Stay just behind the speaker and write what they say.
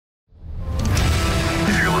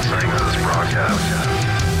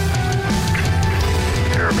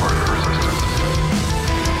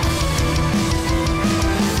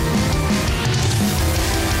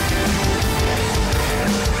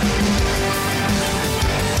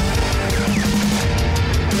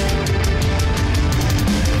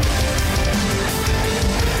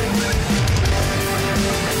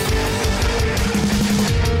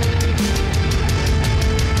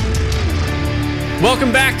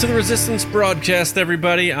Welcome back to the Resistance Broadcast,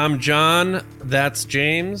 everybody. I'm John, that's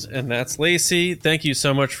James, and that's Lacey. Thank you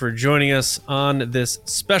so much for joining us on this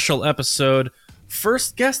special episode.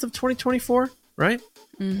 First guest of 2024, right?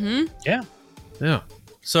 Mm-hmm. Yeah.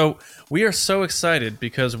 So we are so excited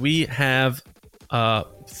because we have a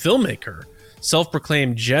filmmaker,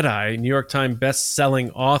 self-proclaimed Jedi, New York Times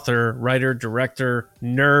best-selling author, writer, director,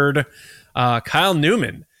 nerd, Kyle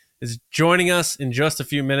Newman is joining us in just a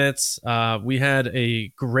few minutes. We had a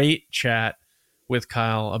great chat with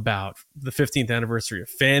Kyle about the 15th anniversary of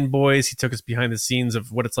FANBOYS. He took us behind the scenes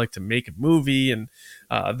of what it's like to make a movie and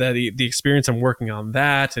the experience I'm working on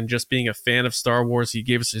that and just being a fan of Star Wars. He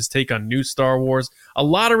gave us his take on new Star Wars. A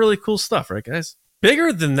lot of really cool stuff, right, guys?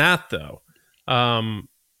 Bigger than that, though.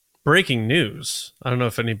 Breaking news. I don't know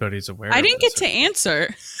if anybody's aware. I didn't get to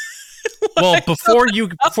answer. Well, before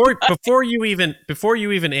you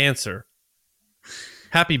even answer,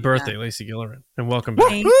 happy birthday, Lacey Gillerin, and welcome back.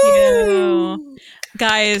 Thank you,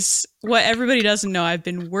 guys. What everybody doesn't know, I've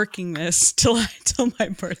been working this till my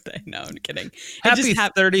birthday. No, I'm kidding. Happy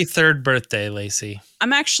 33rd birthday, Lacey.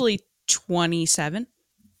 I'm actually 27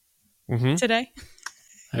 today.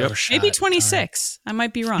 Yep. Maybe 26. I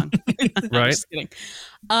might be wrong. Right. Just kidding.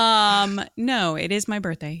 No, it is my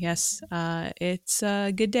birthday. Yes. It's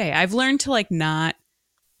a good day. I've learned to not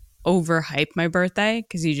overhype my birthday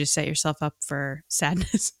because you just set yourself up for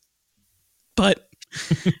sadness. But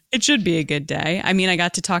it should be a good day. I mean, I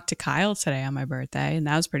got to talk to Kyle today on my birthday, and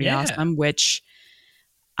that was pretty awesome, which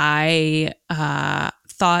I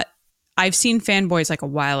thought I've seen FANBOYS a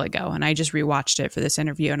while ago, and I just rewatched it for this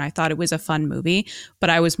interview, and I thought it was a fun movie,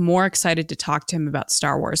 but I was more excited to talk to him about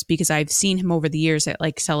Star Wars because I've seen him over the years at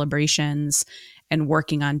celebrations and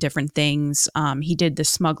working on different things. He did the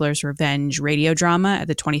Smuggler's Revenge radio drama at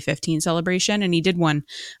the 2015 celebration, and he did one,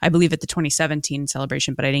 I believe, at the 2017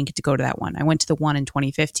 celebration, but I didn't get to go to that one. I went to the one in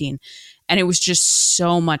 2015, and it was just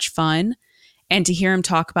so much fun. And to hear him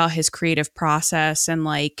talk about his creative process and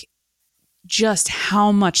just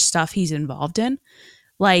how much stuff he's involved in.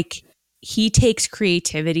 He takes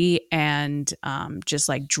creativity and just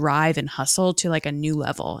drive and hustle to a new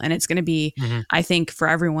level. And it's going to be, I think, for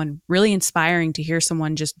everyone really inspiring to hear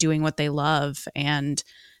someone just doing what they love and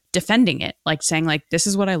defending it, saying this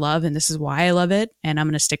is what I love and this is why I love it. And I'm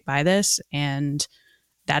going to stick by this, and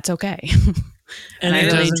that's okay. And it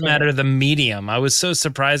doesn't matter the medium. I was so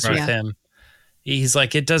surprised with him. He's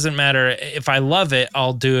it doesn't matter if I love it,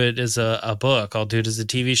 I'll do it as a book. I'll do it as a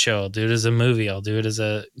TV show. I'll do it as a movie. I'll do it as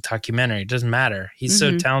a documentary. It doesn't matter. He's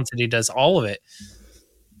so talented. He does all of it.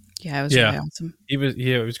 Yeah, it was really awesome.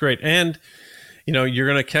 It was great. And, you're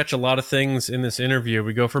going to catch a lot of things in this interview.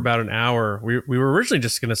 We go for about an hour. We were originally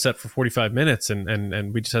just going to set for 45 minutes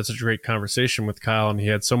and we just had such a great conversation with Kyle, and he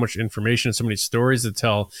had so much information, so many stories to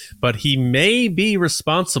tell, but he may be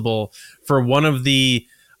responsible for one of the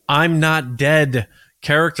I'm not dead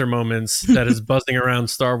character moments that is buzzing around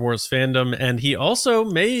Star Wars fandom. And he also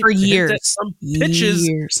may for years some pitches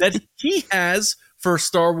that he has for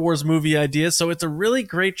Star Wars movie ideas. So it's a really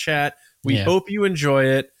great chat. We hope you enjoy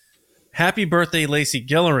it. Happy birthday, Lacey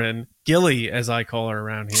Gillerin, Gilly, as I call her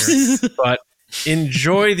around here. But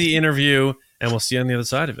enjoy the interview, and we'll see you on the other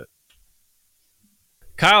side of it.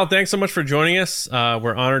 Kyle, thanks so much for joining us.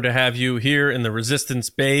 We're honored to have you here in the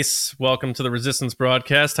Resistance base. Welcome to the Resistance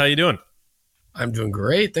Broadcast. How you doing? I'm doing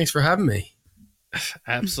great. Thanks for having me.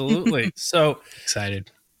 Absolutely. So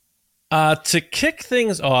excited. To kick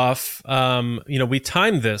things off, we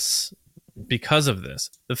timed this because of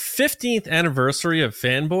this. The 15th anniversary of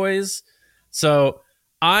FANBOYS. So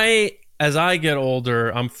as I get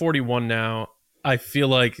older, I'm 41 now, I feel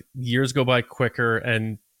like years go by quicker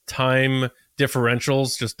and time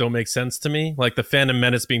differentials just don't make sense to me. The Phantom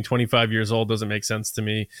Menace being 25 years old doesn't make sense to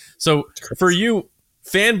me. So for you,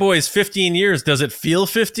 FANBOYS 15 years, does it feel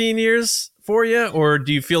 15 years for you? Or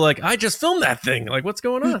do you feel I just filmed that thing? What's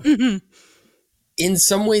going on? In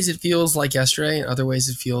some ways it feels like yesterday. In other ways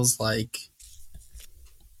it feels like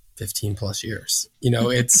 15 plus years.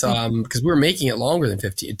 It's because we were making it longer than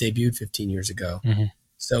 15. It debuted 15 years ago.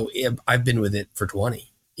 So I've been with it for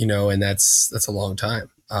 20, and that's a long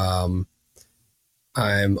time.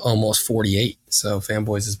 I'm almost 48, so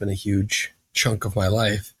FANBOYS has been a huge chunk of my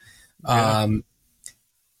life.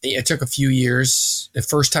 It took a few years. The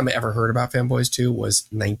first time I ever heard about FANBOYS 2 was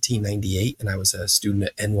 1998, and I was a student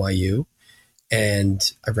at NYU,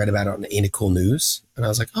 and I read about it on Ain't It Cool News, and I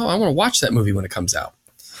was like, oh, I want to watch that movie when it comes out.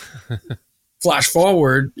 Flash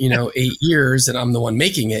forward, 8 years, and I'm the one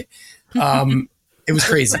making it. It was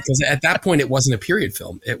crazy because at that point, it wasn't a period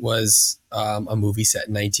film. It was a movie set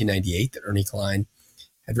in 1998 that Ernie Klein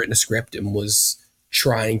had written a script and was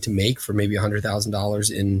trying to make for maybe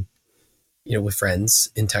 $100,000 in, with friends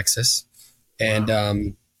in Texas.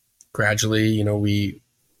 And gradually, Matt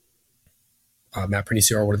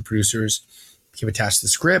Pernicio, one of the producers, became attached to the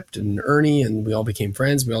script, and Ernie, and we all became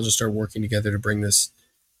friends. We all just started working together to bring this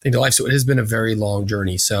thing to life. So it has been a very long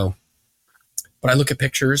journey. So, but I look at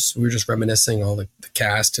pictures, we were just reminiscing, all the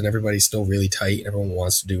cast, and everybody's still really tight, and everyone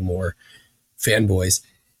wants to do more Fanboys.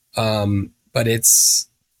 But it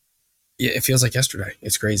feels like yesterday.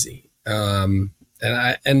 It's crazy. And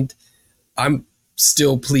I'm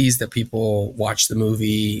still pleased that people watch the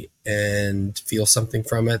movie and feel something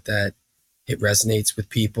from it, that it resonates with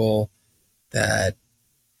people, that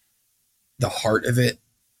the heart of it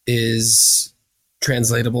is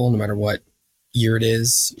translatable no matter what year it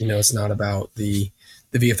is. It's not about the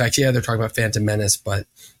VFX. Yeah, they're talking about Phantom Menace, but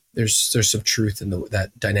there's some truth in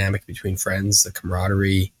that dynamic between friends, the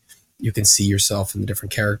camaraderie. You can see yourself in the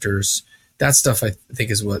different characters. That stuff, I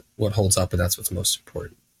think, is what holds up, and that's what's most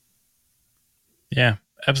important. Yeah,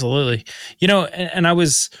 absolutely. And I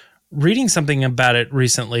was reading something about it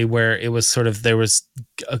recently where it was there was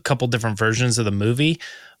a couple different versions of the movie,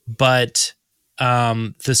 but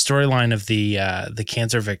the storyline of the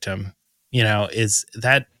cancer victim, is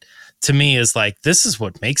that, to me, is like, this is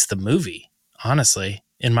what makes the movie, honestly,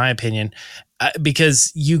 in my opinion,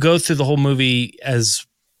 because you go through the whole movie as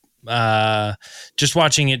just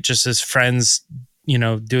watching it just as friends,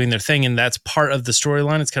 doing their thing. And that's part of the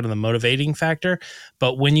storyline. It's kind of the motivating factor.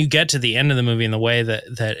 But when you get to the end of the movie and the way that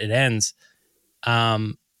it ends,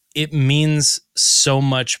 it means so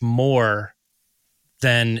much more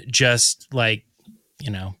than just like,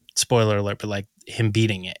 spoiler alert, but like him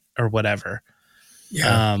beating it or whatever.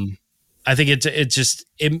 Yeah. I think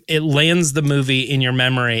it lands the movie in your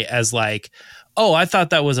memory as like, oh, I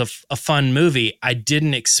thought that was a fun movie. I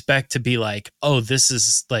didn't expect to be like, oh, this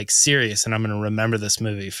is like serious, and I'm going to remember this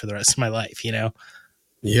movie for the rest of my life, Yeah,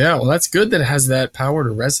 well, that's good that it has that power to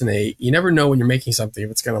resonate. You never know when you're making something if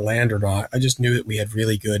it's going to land or not. I just knew that we had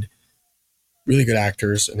really good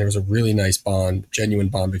actors, and there was a really nice bond, genuine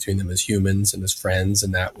bond between them as humans and as friends,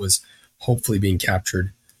 and that was hopefully being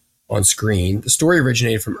captured on screen. The story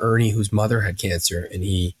originated from Ernie, whose mother had cancer, and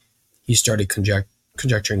he started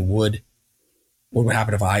conjecturing what would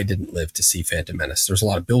happen if I didn't live to see Phantom Menace. There was a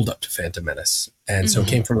lot of buildup to Phantom Menace. And so it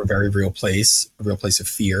came from a very real place of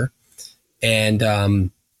fear. And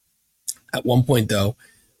at one point, though,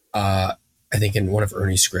 I think in one of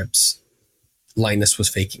Ernie's scripts, Linus was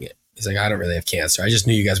faking it. He's like, I don't really have cancer. I just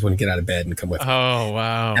knew you guys wouldn't get out of bed and come with me. Oh,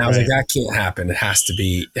 wow. And I was like, that can't happen. It has to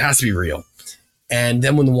be real. And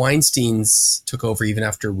then when the Weinsteins took over, even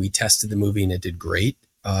after we tested the movie and it did great,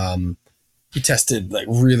 he tested like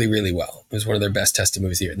really, really well. It was one of their best tested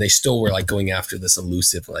movies here. And they still were like going after this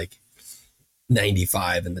elusive, like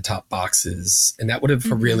 95 in the top boxes. And that would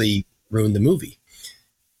have really ruined the movie.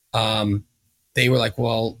 They were like,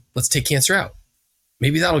 well, let's take cancer out.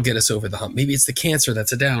 Maybe that'll get us over the hump. Maybe it's the cancer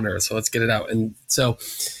that's a downer. So let's get it out. And so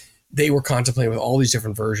they were contemplating with all these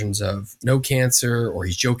different versions of no cancer, or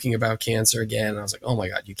he's joking about cancer again. And I was like, oh my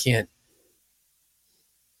God, you can't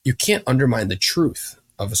undermine the truth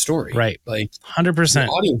of a story. Right. Like 100%. The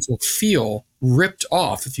audience will feel ripped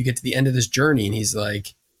off if you get to the end of this journey and he's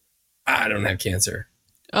like, I don't have cancer.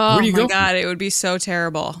 Oh my God, it would be so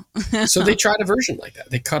terrible. So they tried a version like that.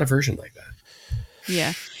 They cut a version like that.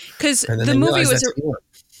 Yeah. Because the movie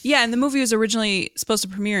and the movie was originally supposed to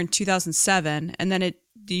premiere in 2007, and then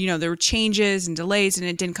there were changes and delays, and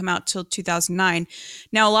it didn't come out till 2009.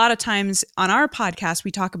 Now, a lot of times on our podcast,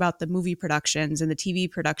 we talk about the movie productions and the TV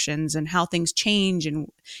productions and how things change,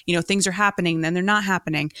 and things are happening, then they're not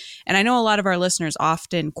happening. And I know a lot of our listeners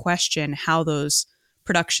often question how those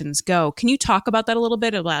productions go. Can you talk about that a little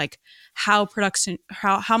bit, of like how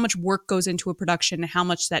much work goes into a production, how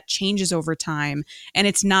much that changes over time? And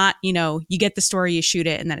it's not, you get the story, you shoot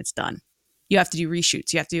it, and then it's done. You have to do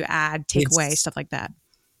reshoots, you have to add, take away, stuff like that.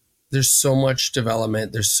 There's so much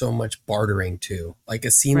development. There's so much bartering too. Like a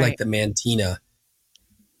scene like the Mantina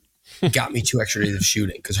got me 2 extra days of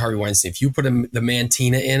shooting, because Harvey Weinstein, if you put the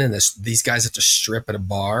Mantina in and these guys have to strip at a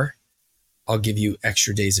bar, I'll give you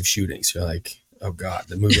extra days of shooting. So you're like, oh God,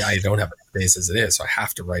 the movie, I don't have enough days as it is. So I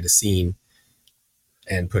have to write a scene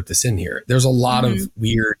and put this in here. There's a lot of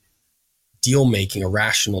weird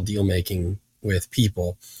irrational deal making with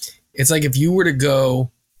people. It's like if you were to go,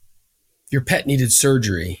 your pet needed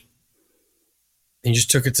surgery and you just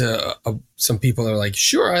took it to some people that are like,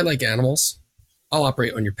 sure, I like animals, I'll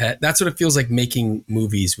operate on your pet. That's what it feels like making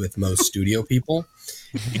movies with most studio people.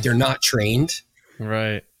 They're not trained.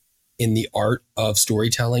 Right. In the art of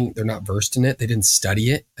storytelling. They're not versed in it. They didn't study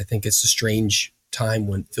it. I think it's a strange time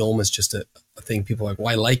when film is just a thing. People are like, well,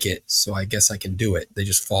 I like it, so I guess I can do it. They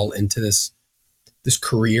just fall into this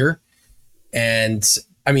career. And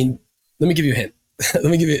I mean, let me give you a hint. Let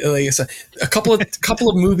me give you like a couple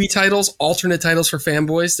of movie titles, alternate titles for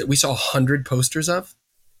fanboys that we saw 100 posters of.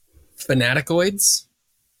 Fanaticoids,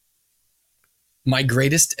 My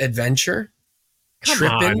Greatest Adventure,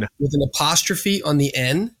 Trippin' with an apostrophe on the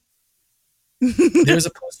N. There's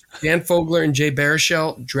a poster of Dan Fogler and Jay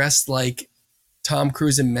Baruchel dressed like Tom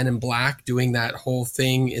Cruise in Men in Black doing that whole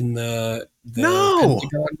thing in the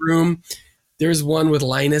Pentagon room. There's one with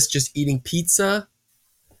Linus just eating pizza.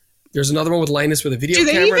 There's another one with Linus with a video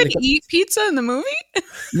camera. Do they even eat pizza in the movie?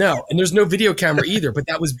 No, and there's no video camera either, but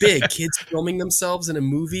that was big. Kids filming themselves in a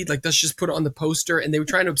movie. Like, let's just put it on the poster. And they were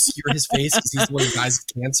trying to obscure his face because he's the one who dies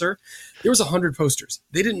of cancer. There was 100 posters.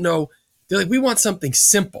 They didn't know. They're like, we want something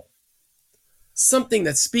simple. Something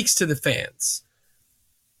that speaks to the fans.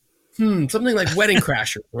 Something like Wedding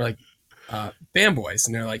Crasher. We're like, fanboys.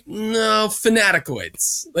 And they're like, no,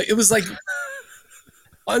 Fanaticoids. Like, it was like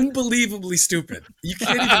unbelievably stupid. You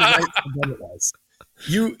can't even write what it was.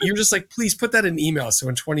 You're just like, please put that in email so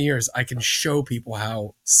in 20 years I can show people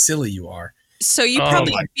how silly you are. So you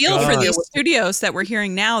probably feel for these studios that we're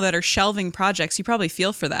hearing now that are shelving projects. You probably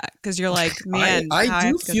feel for that because you're like, man. I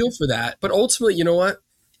do feel for that. But ultimately, you know what?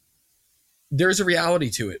 There's a reality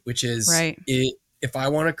to it, which is if I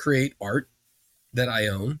want to create art that I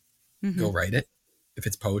own, go write it. If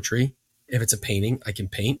it's poetry, if it's a painting, I can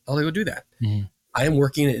paint. I'll go do that. I am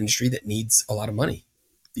working in an industry that needs a lot of money.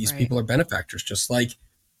 These people are benefactors, just like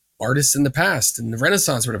artists in the past and the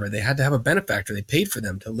Renaissance, or whatever. They had to have a benefactor. They paid for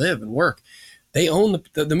them to live and work. They own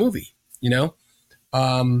the movie, you know?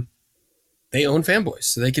 They own fanboys,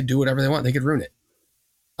 so they could do whatever they want. They could ruin it.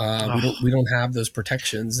 We don't have those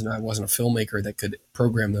protections, and I wasn't a filmmaker that could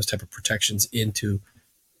program those type of protections into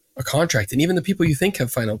a contract. And even the people you think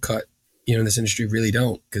have final cut, you know, in this industry really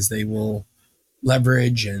don't, because they will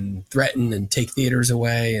leverage and threaten and take theaters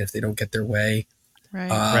away if they don't get their way.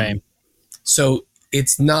 So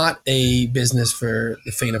it's not a business for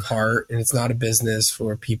the faint of heart, and it's not a business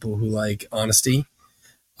for people who like honesty,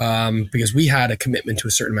 because we had a commitment to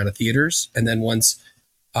a certain amount of theaters. And then once,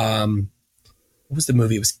 what was the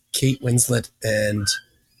movie? It was Kate Winslet and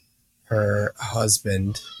her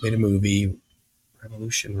husband made a movie,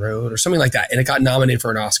 Revolution Road or something like that, and it got nominated for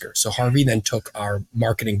an Oscar. So Harvey then took our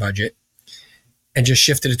marketing budget and just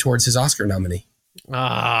shifted it towards his Oscar nominee. And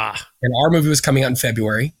our movie was coming out in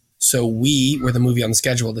February. So we were the movie on the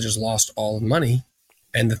schedule that just lost all the money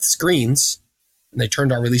and the screens. And they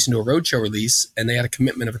turned our release into a roadshow release, and they had a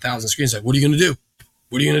commitment of 1,000 screens. Like, what are you going to do?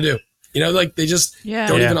 What are you going to do? You know, like they just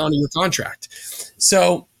don't even honor your contract.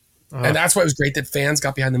 So, and that's why it was great that fans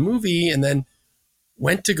got behind the movie and then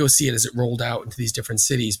went to go see it as it rolled out into these different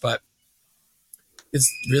cities. But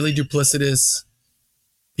it's really duplicitous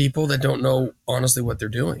people that don't know honestly what they're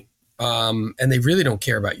doing. And they really don't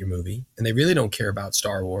care about your movie, and they really don't care about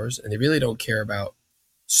Star Wars, and they really don't care about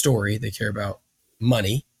story. They care about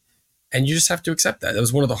money, and you just have to accept that. That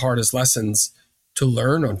was one of the hardest lessons to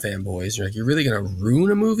learn on Fanboys. You're like, you're really going to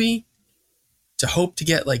ruin a movie to hope to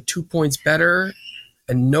get like 2 points better,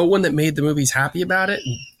 and no one that made the movie's happy about it.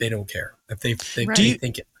 And they don't care if they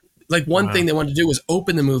think it. Like one thing they wanted to do was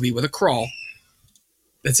open the movie with a crawl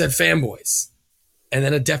that said Fanboys, and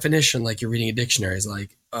then a definition like you're reading a dictionary is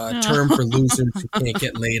like a term for losers who can't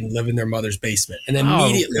get laid and live in their mother's basement. And then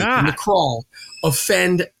immediately in the crawl,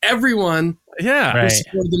 offend everyone who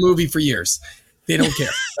supported the movie for years. They don't care.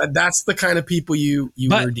 That's the kind of people you were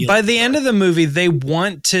dealing with. By the end of the movie,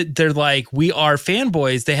 they're like, we are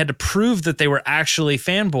fanboys. They had to prove that they were actually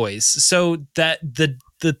fanboys. So that the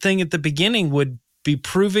thing at the beginning would be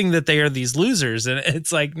proving that they are these losers. And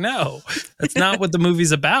it's like, no, that's not what the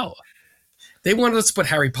movie's about. They wanted us to put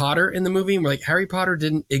Harry Potter in the movie. And we're like, Harry Potter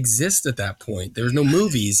didn't exist at that point. There was no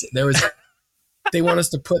movies. They want us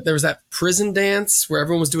to put, there was that prison dance where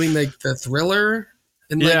everyone was doing like the Thriller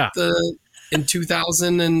in in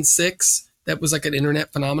 2006. That was like an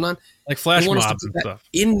internet phenomenon. Like flash mobs and stuff.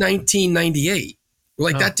 In 1998. We're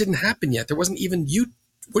like, that didn't happen yet. There wasn't even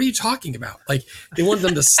what are you talking about? Like they wanted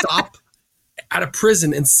them to stop at a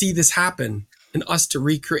prison and see this happen and us to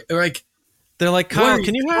recreate. They're like, Kyle,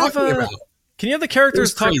 can you have the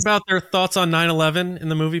characters talk about their thoughts on 9/11 in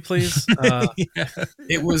the movie, please?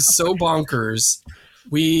 It was so bonkers.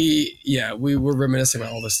 We were reminiscing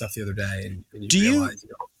about all this stuff the other day, and you realize,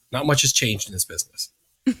 not much has changed in this business.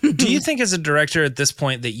 Do you think, as a director at this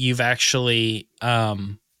point, that you've actually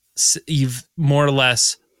you've more or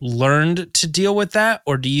less learned to deal with that,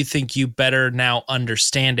 or do you think you better now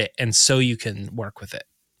understand it and so you can work with it?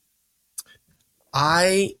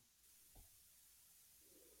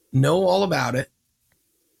 know all about it.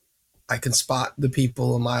 I can spot the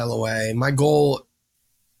people a mile away. My goal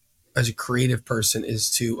as a creative person is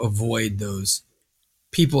to avoid those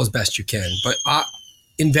people as best you can. But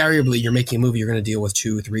invariably, you're making a movie, you're going to deal with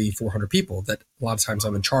 200, 300, 400 people. That a lot of times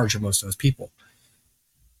I'm in charge of most of those people.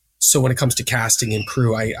 So when it comes to casting and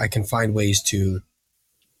crew, I can find ways to.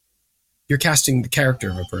 You're casting the character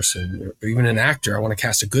of a person, or even an actor. I want to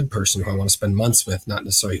cast a good person who I want to spend months with, not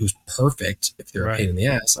necessarily who's perfect. If they're a pain in the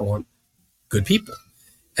ass, I want good people,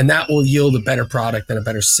 and that will yield a better product and a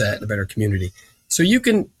better set and a better community. So you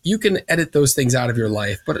can edit those things out of your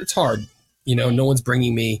life, but it's hard. No one's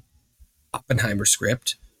bringing me Oppenheimer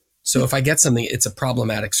script. So if I get something, it's a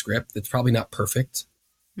problematic script. It's probably not perfect.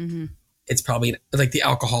 Mm-hmm. It's probably like the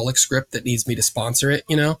alcoholic script that needs me to sponsor it,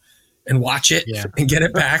 and watch it and get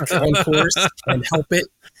it back on course and help it.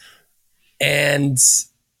 And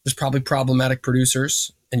there's probably problematic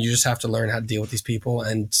producers, and you just have to learn how to deal with these people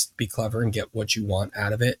and be clever and get what you want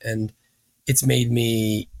out of it. And it's made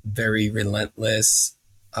me very relentless.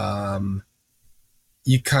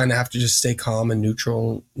 You kind of have to just stay calm and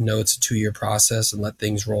neutral, know it's a 2-year process, and let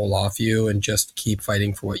things roll off you and just keep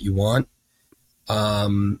fighting for what you want.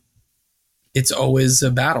 It's always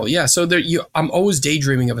a battle. Yeah. So I'm always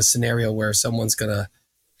daydreaming of a scenario where someone's going to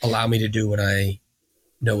allow me to do what I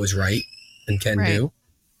know is right and can do.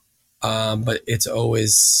 But it's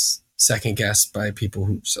always second guessed by people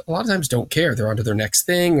who a lot of times don't care. They're onto their next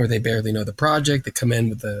thing, or they barely know the project. They come in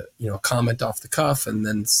with a comment off the cuff, and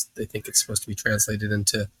then they think it's supposed to be translated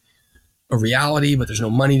into a reality, but there's no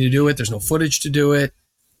money to do it. There's no footage to do it.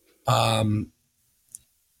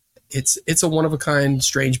 It's a one of a kind,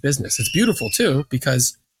 strange business. It's beautiful too,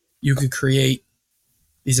 because you can create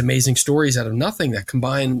these amazing stories out of nothing that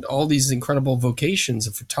combine all these incredible vocations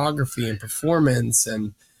of photography and performance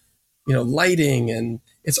and lighting, and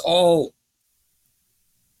it's all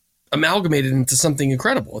amalgamated into something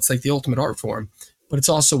incredible. It's like the ultimate art form, but it's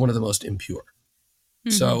also one of the most impure.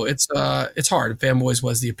 Mm-hmm. So it's hard. Fanboys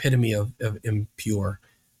was the epitome of impure,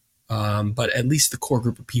 but at least the core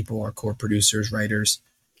group of people, our core producers, writers,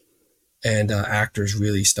 and actors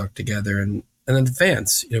really stuck together, and then the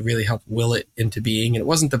fans, really helped will it into being. And it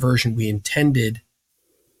wasn't the version we intended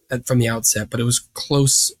from the outset, but it was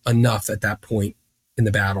close enough at that point in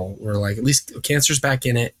the battle where, like, at least Cancer's back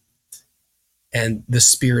in it, and the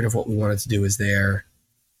spirit of what we wanted to do is there.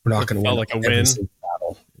 We're not going to win like a win.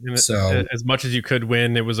 Battle. So as much as you could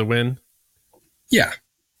win, it was a win.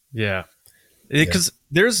 Yeah, because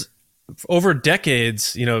there's over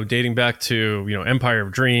decades, dating back to, Empire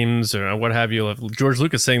of Dreams or what have you, George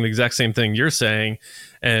Lucas saying the exact same thing you're saying.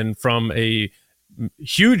 And from a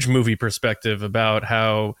huge movie perspective about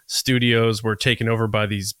how studios were taken over by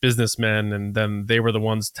these businessmen, and then they were the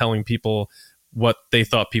ones telling people what they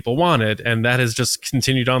thought people wanted. And that has just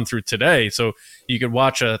continued on through today. So you could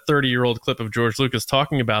watch a 30-year-old clip of George Lucas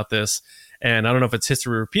talking about this. And I don't know if it's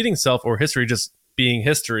history repeating itself or history just being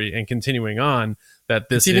history and continuing on. That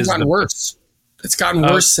this it's even gotten worse. It's gotten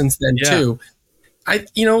worse since then too.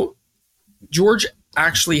 George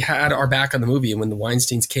actually had our back on the movie, and when the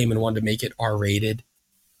Weinsteins came and wanted to make it R-rated,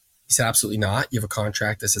 he said absolutely not. You have a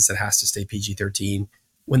contract that says it has to stay PG-13.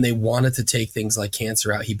 When they wanted to take things like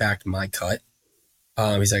Cancer out, he backed my cut.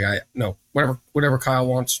 He's like, no, whatever Kyle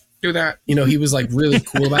wants, do that. He was like really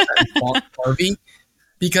cool about that. He fought Harvey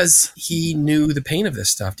because he knew the pain of this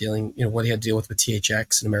stuff, dealing, what he had to deal with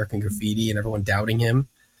THX and American Graffiti and everyone doubting him.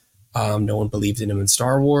 No one believed in him in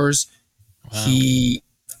Star Wars. Wow. He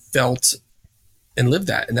felt and lived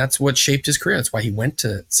that. And that's what shaped his career. That's why he went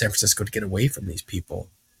to San Francisco to get away from these people.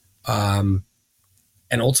 And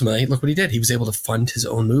ultimately, look what he did. He was able to fund his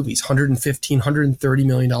own movies, $130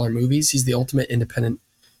 million movies. He's the ultimate independent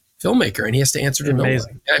filmmaker, and he has to answer to no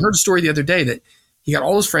one. I heard a story the other day that he got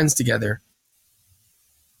all his friends together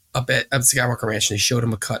up at Skywalker Ranch, and they showed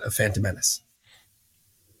him a cut of Phantom Menace.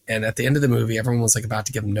 And at the end of the movie, everyone was like about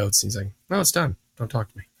to give him notes. And he's like, no, it's done. Don't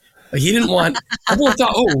talk to me. Like, he didn't want, everyone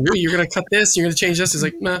thought, you're going to cut this, you're going to change this. He's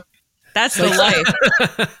like, nah. That's the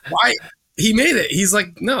life. Why? He made it. He's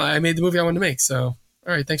like, no, I made the movie I wanted to make. So,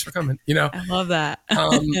 all right, thanks for coming. I love that.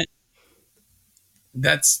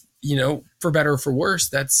 That's, for better or for worse,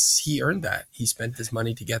 he earned that. He spent his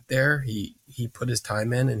money to get there. He put his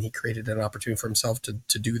time in, and he created an opportunity for himself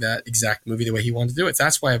to do that exact movie the way he wanted to do it. So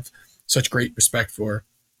that's why I have such great respect for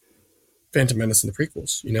Phantom Menace and the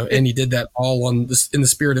prequels, and he did that all in the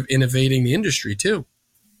spirit of innovating the industry too.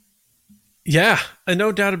 Yeah,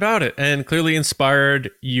 no doubt about it, and clearly inspired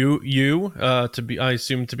you to be, I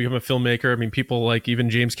assume, to become a filmmaker. I mean, people like even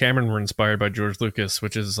James Cameron were inspired by George Lucas,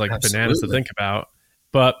 which is like bananas to think about.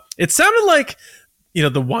 But it sounded like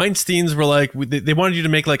the Weinsteins were like, they wanted you to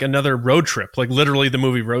make like another Road Trip, like literally the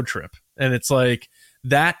movie Road Trip. And it's like,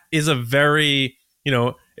 that is a very,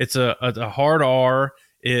 it's a hard R.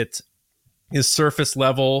 It is surface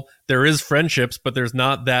level. There is friendships, but there's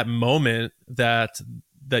not that moment that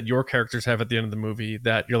your characters have at the end of the movie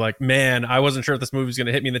that you're like, man, I wasn't sure if this movie was going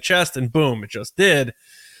to hit me in the chest, and boom, it just did.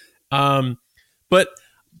 But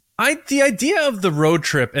the idea of the road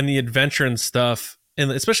trip and the adventure and stuff,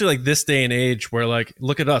 and especially like this day and age where like,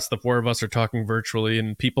 look at us, the four of us are talking virtually,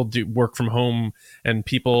 and people do work from home, and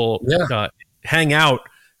people hang out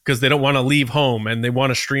because they don't want to leave home and they want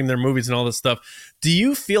to stream their movies and all this stuff. Do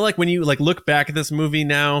you feel like when you like look back at this movie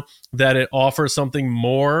now that it offers something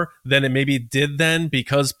more than it maybe did then,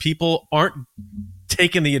 because people aren't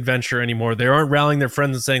taking the adventure anymore? They aren't rallying their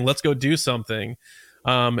friends and saying, let's go do something.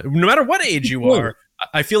 No matter what age you are,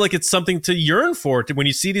 I feel like it's something to yearn for when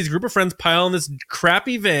you see these group of friends pile in this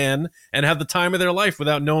crappy van and have the time of their life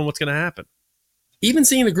without knowing what's going to happen. Even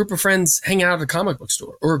seeing a group of friends hang out at a comic book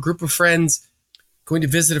store, or a group of friends going to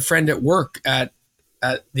visit a friend at work at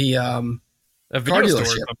the a video store or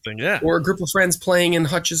something, yeah. Or a group of friends playing in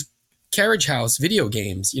Hutch's carriage house video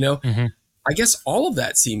games, Mm-hmm. I guess all of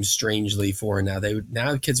that seems strangely foreign now.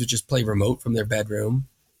 Now the kids would just play remote from their bedroom,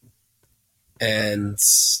 and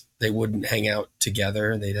they wouldn't hang out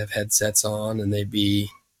together. They'd have headsets on and they'd be,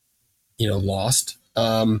 lost.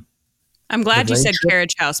 I'm glad you said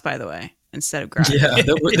carriage house, by the way, instead of garage. Yeah,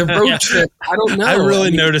 the road trip. I don't know. I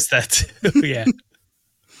really noticed that too. Yeah.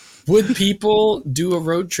 Would people do a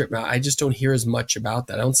road trip now? I just don't hear as much about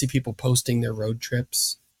that. I don't see people posting their road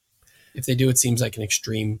trips. If they do, it seems like an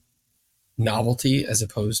extreme novelty as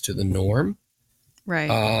opposed to the norm.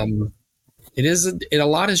 Right. A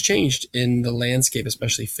lot has changed in the landscape,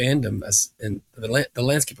 especially fandom, the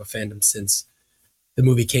landscape of fandom since the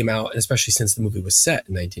movie came out, and especially since the movie was set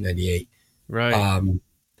in 1998. Right.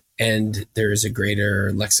 And there is a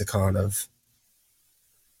greater lexicon of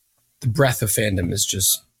the breadth of fandom is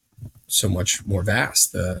just so much more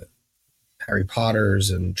vast. The Harry Potters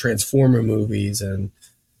and Transformer movies and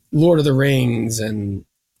Lord of the Rings and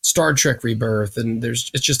Star Trek Rebirth, and it's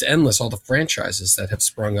just endless, all the franchises that have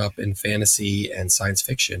sprung up in fantasy and science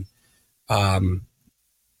fiction. Now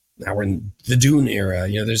we're in the Dune era.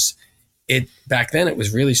 Back then it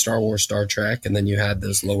was really Star Wars, Star Trek, and then you had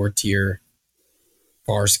those lower tier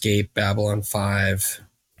Farscape, Babylon 5.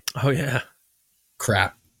 Oh yeah.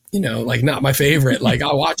 Crap. Like not my favorite. Like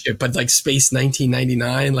I'll watch it, but like Space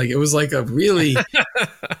 1999, like it was like a really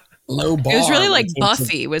low bar. It was really like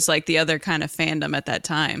Buffy was like the other kind of fandom at that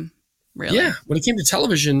time. Really. Yeah. When it came to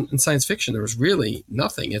television and science fiction, there was really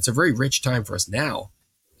nothing. It's a very rich time for us now.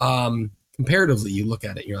 Comparatively, you look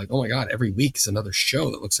at it and you're like, oh my God, every week is another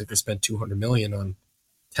show that looks like they spent $200 million on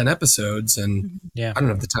 10 episodes. And I don't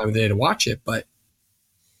have the time of the day to watch it, but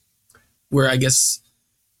I guess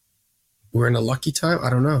we're in a lucky time. I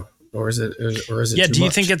don't know. Or is it yeah, too do you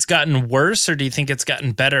much? think it's gotten worse, or do you think it's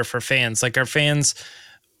gotten better for fans? Like, are fans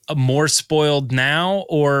more spoiled now,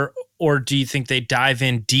 or do you think they dive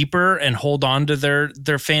in deeper and hold on to their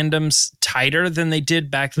fandoms tighter than they did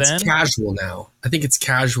back then? It's casual now. I think it's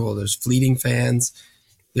casual. There's fleeting fans.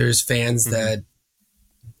 There's fans that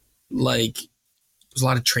like, there's a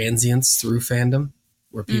lot of transients through fandom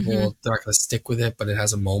where people, they're not going to stick with it, but it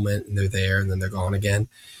has a moment and they're there and then they're gone again.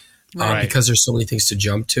 Right. Because there's so many things to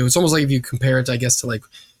jump to. It's almost like if you compare it, I guess, to like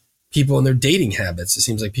people and their dating habits. It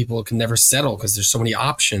seems like people can never settle because there's so many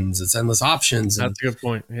options. It's endless options. That's a good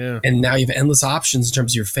point. Yeah. And now you have endless options in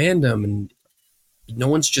terms of your fandom, and no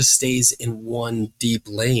one's just stays in one deep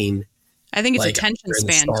lane. I think it's attention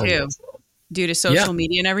span too. Due to social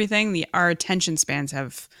media and everything, our attention spans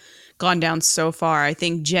have gone down so far. I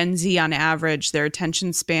think Gen Z on average, their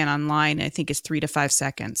attention span online, I think is 3 to 5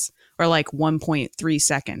 seconds. Or like 1.3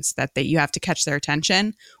 seconds that you have to catch their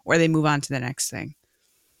attention, or they move on to the next thing.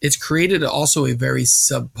 It's created also a very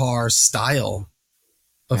subpar style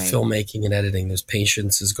of filmmaking and editing. There's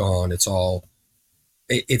patience is gone. It's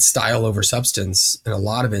style over substance in a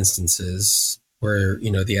lot of instances where,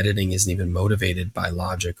 the editing isn't even motivated by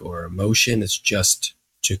logic or emotion. It's just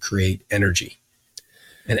to create energy.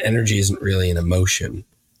 And energy isn't really an emotion.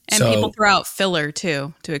 And people throw out filler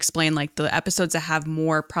too, to explain like the episodes that have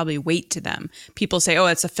more probably weight to them. People say, oh,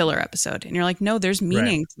 it's a filler episode. And you're like, no, there's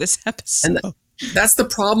meaning to this episode. And that's the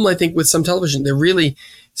problem, I think, with some television.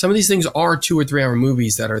 Some of these things are 2 or 3 hour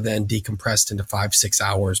movies that are then decompressed into 5-6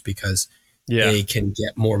 hours because they can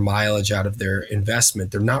get more mileage out of their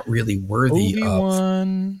investment. They're not really worthy of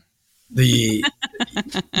the...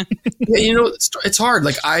 it's hard.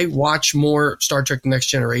 Like I watch more Star Trek The Next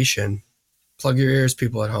Generation. Plug your ears,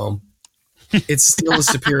 people at home. it's still a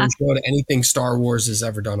superior show to anything Star Wars has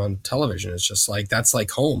ever done on television. It's just like, that's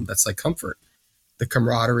like home. That's like comfort. The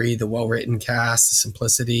camaraderie, the well-written cast, the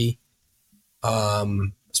simplicity,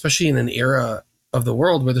 especially in an era of the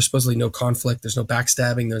world where there's supposedly no conflict, there's no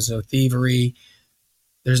backstabbing, there's no thievery,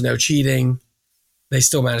 there's no cheating. They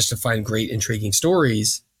still manage to find great, intriguing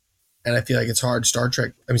stories. And I feel like it's hard. Star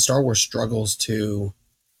Wars struggles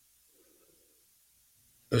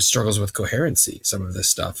with coherency, some of this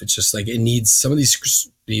stuff. It's just like, it needs, some of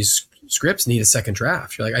these scripts need a second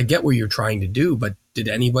draft. You're like, I get what you're trying to do, but did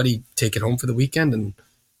anybody take it home for the weekend and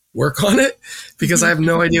work on it? Because I have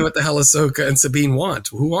no idea what the hell Ahsoka and Sabine want.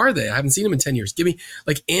 Who are they? I haven't seen them in 10 years. Give me,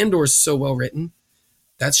 like, Andor's so well written.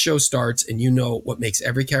 That show starts and you know what makes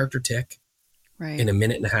every character tick in a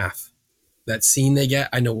minute and a half. That scene they get,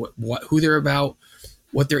 I know who they're about,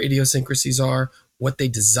 what their idiosyncrasies are, what they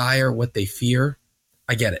desire, what they fear.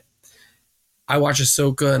 I get it. I watch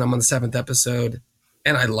Ahsoka and I'm on the 7th episode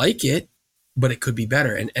and I like it, but it could be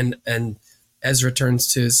better. And Ezra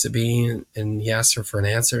turns to Sabine and he asks her for an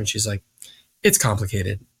answer and she's like, it's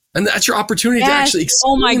complicated. And that's your opportunity to actually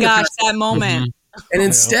explain. Oh my gosh, that moment. Mm-hmm. And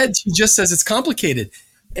instead she just says it's complicated.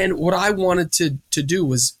 And what I wanted to do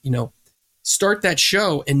was, start that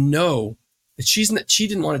show and know that she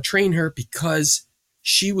didn't want to train her because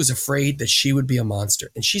she was afraid that she would be a monster.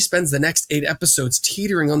 And she spends the next 8 episodes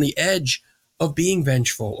teetering on the edge of being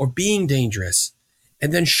vengeful or being dangerous,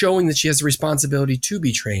 and then showing that she has a responsibility to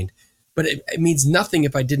be trained. But it means nothing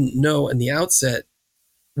if I didn't know in the outset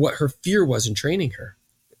what her fear was in training her.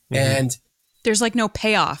 Mm-hmm. And there's like no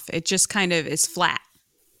payoff. It just kind of is flat.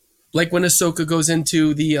 Like when Ahsoka goes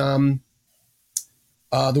into the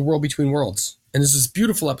World Between Worlds. And there's this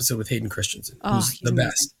beautiful episode with Hayden Christensen, who's the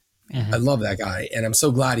best. Mm-hmm. I love that guy. And I'm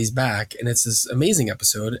so glad he's back. And it's this amazing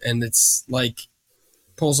episode. And it's like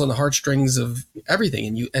pulls on the heartstrings of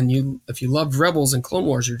everything. And you, if you loved Rebels and Clone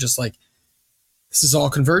Wars, you're just like, this is all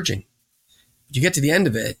converging. But you get to the end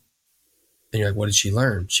of it and you're like, what did she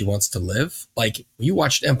learn? She wants to live. Like you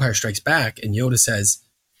watched Empire Strikes Back and Yoda says,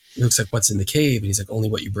 it looks like what's in the cave. And he's like, only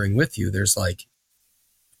what you bring with you. There's like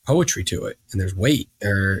poetry to it. And there's weight,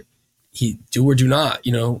 or he do or do not,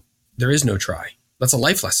 there is no try. That's a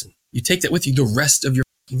life lesson. You take that with you the rest of your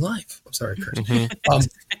life. I'm sorry, Kurt. Mm-hmm.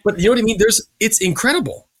 But you know what I mean? It's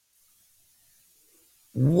incredible.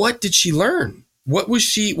 What did she learn? What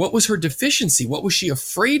was her deficiency? What was she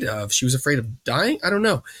afraid of? She was afraid of dying? I don't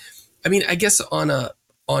know. I mean, I guess on a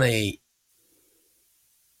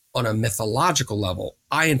mythological level,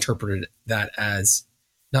 I interpreted that as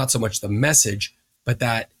not so much the message, but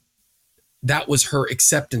that was her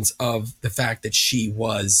acceptance of the fact that she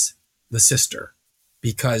was the sister,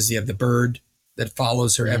 because you have the bird that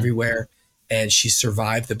follows her everywhere, and she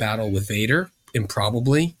survived the battle with Vader,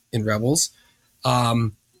 improbably, in Rebels.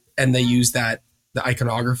 And they use the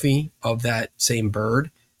iconography of that same bird.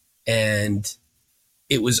 And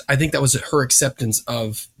I think that was her acceptance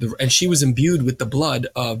of and she was imbued with the blood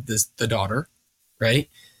of the daughter, right?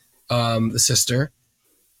 The sister.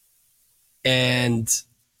 And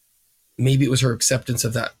maybe it was her acceptance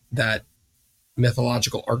of that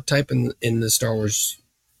mythological archetype in the Star Wars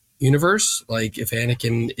universe. Like if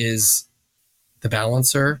Anakin is the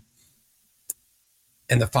balancer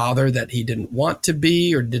and the father that he didn't want to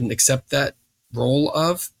be or didn't accept that role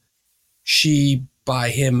of, she,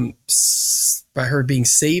 by her being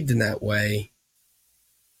saved in that way,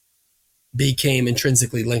 became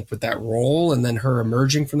intrinsically linked with that role. And then her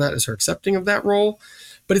emerging from that is her accepting of that role.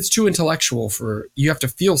 But it's too intellectual you have to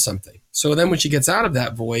feel something. So then when she gets out of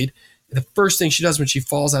that void, the first thing she does when she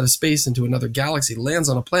falls out of space into another galaxy, lands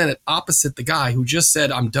on a planet opposite the guy who just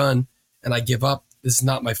said, I'm done and I give up. This is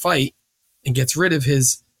not my fight, and gets rid of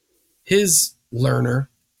his learner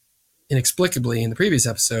inexplicably in the previous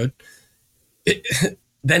episode.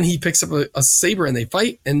 Then he picks up a saber and they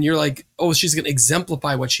fight, and you're like, oh, she's going to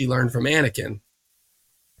exemplify what she learned from Anakin.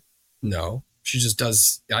 No, she just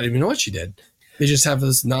does. I don't even know what she did. They just have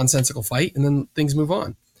this nonsensical fight and then things move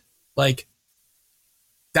on. Like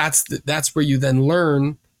that's where you then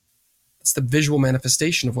learn. It's the visual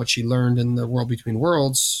manifestation of what she learned in the World Between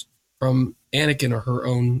Worlds from Anakin, or her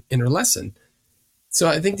own inner lesson. So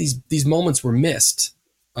I think these moments were missed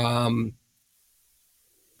on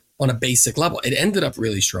a basic level. It ended up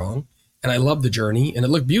really strong, and I loved the journey, and it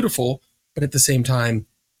looked beautiful, but at the same time,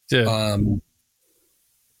 it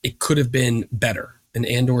could have been better. And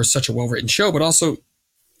Andor is such a well-written show, but also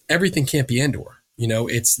everything can't be Andor.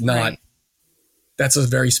 It's not, right. That's a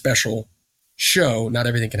very special show. Not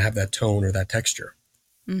everything can have that tone or that texture.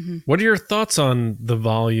 Mm-hmm. What are your thoughts on the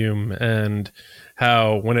volume and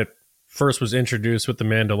how when it first was introduced with The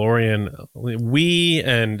Mandalorian,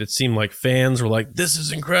 and it seemed like fans were like, this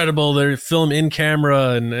is incredible. They're film in camera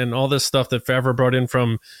and all this stuff that Favreau brought in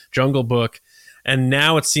from Jungle Book. And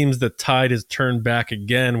now it seems the tide has turned back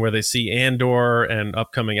again, where they see Andor and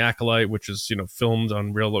upcoming Acolyte, which is, you know, filmed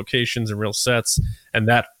on real locations and real sets. And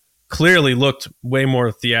that clearly looked way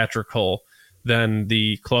more theatrical than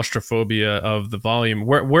the claustrophobia of the volume.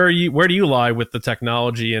 Where do you lie with the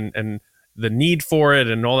technology and the need for it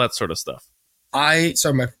and all that sort of stuff?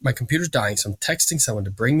 Sorry, my computer's dying, so I'm texting someone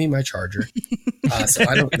to bring me my charger, so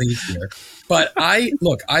I don't leave here. But I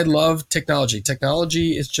love technology.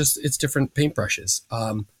 Technology is it's different paintbrushes.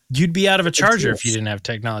 You'd be out of a charger if you didn't have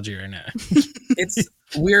technology right now.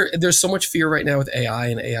 There's so much fear right now with AI,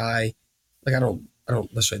 and AI, like I don't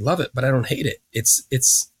necessarily love it, but I don't hate it.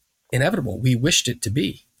 It's inevitable. We wished it to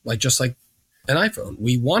be just like an iPhone.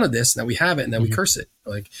 We wanted this, now we have it, and then we curse it.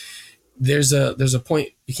 Like there's a point,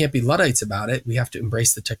 you can't be Luddites about it. We have to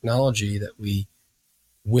embrace the technology that we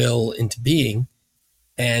will into being.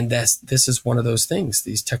 And this is one of those things,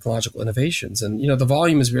 these technological innovations. And, you know, the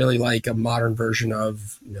volume is really like a modern version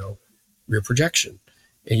of, you know, rear projection.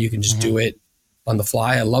 And you can just do it on the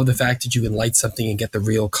fly. I love the fact that you can light something and get the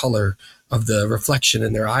real color of the reflection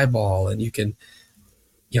in their eyeball. And you can,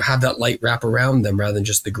 you know, have that light wrap around them rather than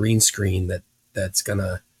just the green screen that's going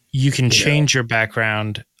to. You can change your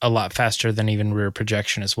background a lot faster than even rear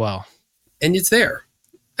projection as well. And it's there.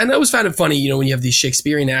 And I always found it funny, you know, when you have these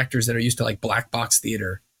Shakespearean actors that are used to like black box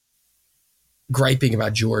theater griping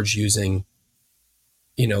about George using,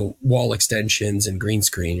 you know, wall extensions and green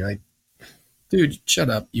screen. You're like, dude, shut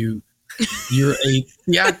up. You're a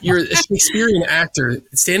Shakespearean actor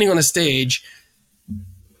standing on a stage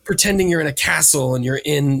pretending you're in a castle and you're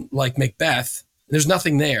in like Macbeth. There's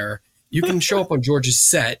nothing there. You can show up on George's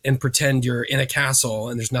set and pretend you're in a castle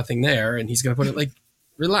and there's nothing there, and he's going to put it like,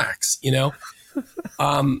 relax, you know?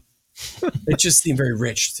 It just seemed very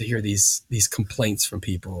rich to hear these complaints from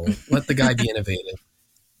people. Let the guy be innovative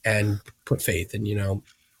and put faith. And, you know,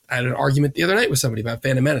 I had an argument the other night with somebody about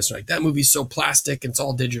Phantom Menace. They're like, that movie's so plastic, it's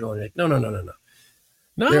all digital. And you're like,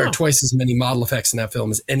 no. There are twice as many model effects in that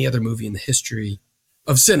film as any other movie in the history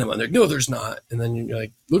of cinema. And they're like, no, there's not. And then you're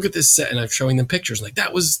like, look at this set, and I'm showing them pictures. Like,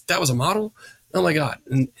 that was a model? Oh my God.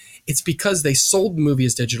 And it's because they sold the movie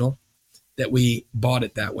as digital that we bought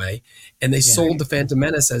it that way. And they sold the Phantom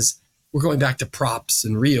Menace as, we're going back to props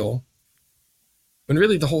and real. When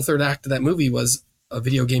really the whole third act of that movie was a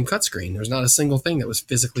video game cut screen. There's not a single thing that was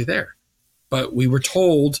physically there. But we were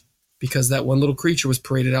told, because that one little creature was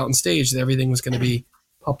paraded out on stage, that everything was going to be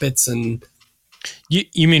puppets. And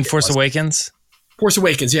you mean Force Awakens? Force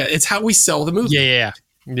Awakens, yeah. It's how we sell the movie. Yeah.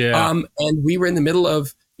 And we were in the middle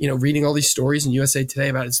of, you know, reading all these stories in USA Today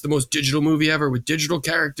about it's the most digital movie ever with digital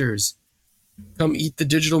characters. Come eat the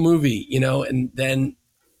digital movie, you know? And then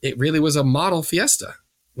it really was a model fiesta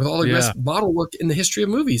with all the best model work in the history of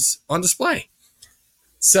movies on display.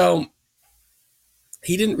 So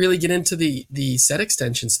he didn't really get into the set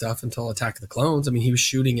extension stuff until Attack of the Clones. I mean, he was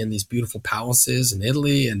shooting in these beautiful palaces in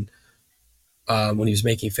Italy, and when he was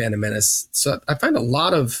making Phantom Menace. So I find a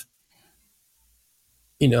lot of,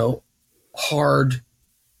 you know, hard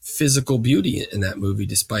physical beauty in that movie,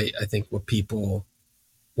 despite, I think, what people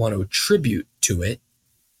want to attribute to it.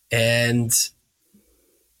 And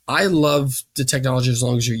I love the technology as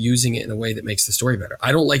long as you're using it in a way that makes the story better.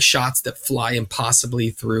 I don't like shots that fly impossibly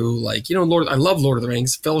through, like, you know, I love Lord of the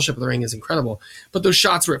Rings. Fellowship of the Ring is incredible. But those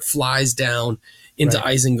shots where it flies down into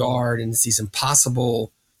Isengard and it's these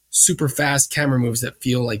impossible, super fast camera moves that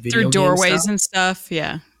feel like video through doorways and stuff.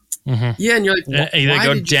 Yeah. Mm-hmm. Yeah. And you're like, they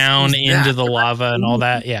go down into the lava and all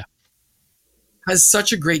that. Yeah. Has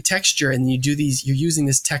such a great texture. And you're using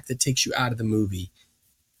this tech that takes you out of the movie.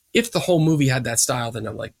 If the whole movie had that style, then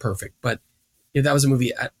I'm like, perfect. But if that was a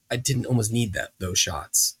movie, I didn't almost need those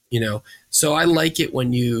shots, you know? So I like it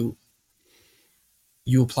when you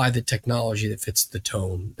apply the technology that fits the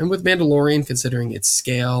tone. And with Mandalorian, considering its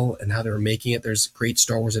scale and how they were making it, there's great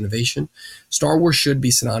Star Wars innovation. Star Wars should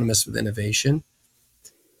be synonymous with innovation.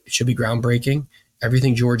 It should be groundbreaking.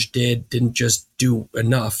 Everything George didn't just do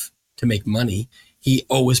enough to make money. He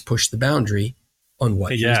always pushed the boundary on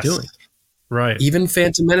what he was doing. Right. Even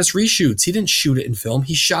Phantom Menace reshoots. He didn't shoot it in film.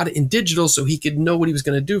 He shot it in digital so he could know what he was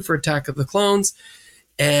going to do for Attack of the Clones.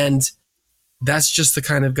 And that's just the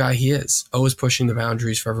kind of guy he is. Always pushing the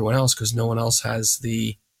boundaries for everyone else because no one else has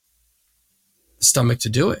the stomach to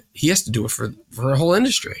do it. He has to do it for a whole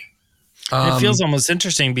industry. It feels almost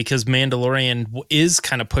interesting because Mandalorian is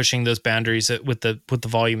kind of pushing those boundaries with the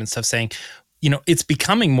volume and stuff, saying, it's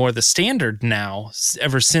becoming more the standard now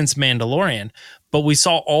ever since Mandalorian. But we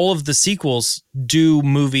saw all of the sequels do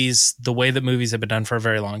movies the way that movies have been done for a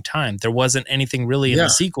very long time. There wasn't anything really in the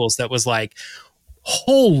sequels that was like,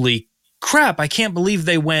 holy crap, I can't believe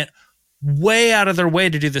they went way out of their way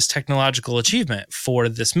to do this technological achievement for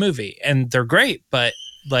this movie. And they're great, but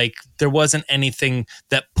like there wasn't anything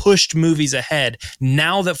that pushed movies ahead.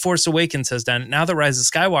 Now that Force Awakens has done it, now that Rise of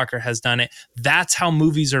Skywalker has done it, that's how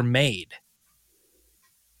movies are made.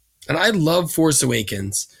 And I love Force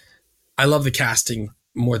Awakens. I love the casting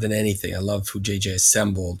more than anything. I love who JJ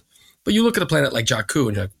assembled. But you look at a planet like Jakku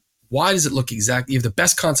and you're like, why does it look exactly? You have the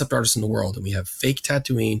best concept artists in the world, and we have fake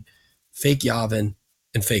Tatooine, fake Yavin,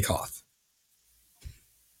 and fake Hoth.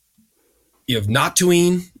 You have not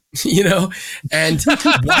Tatooine, and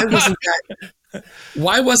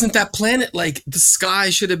why wasn't that planet like the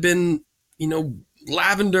sky should have been,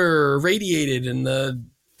 lavender radiated, and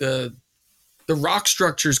the rock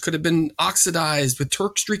structures could have been oxidized with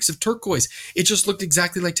streaks of turquoise. It just looked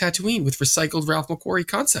exactly like Tatooine with recycled Ralph McQuarrie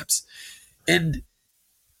concepts. And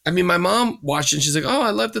I mean, my mom watched it and she's like, oh,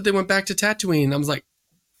 I love that they went back to Tatooine. And I was like,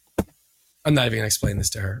 I'm not even going to explain this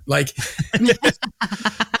to her. Like,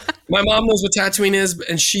 my mom knows what Tatooine is,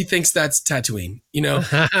 and she thinks that's Tatooine.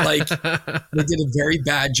 Like they did a very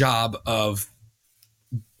bad job of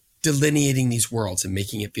delineating these worlds and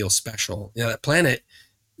making it feel special. That planet,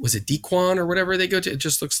 was it Dequan or whatever they go to? It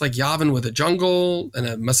just looks like Yavin with a jungle and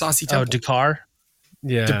a Masasi temple. Oh, Dakar?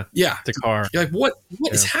 Yeah. Dakar. You're like, what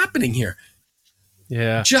is happening here?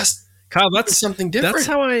 Yeah. Just Kyle, that's something different. That's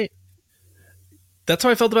how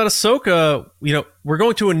I felt about Ahsoka. We're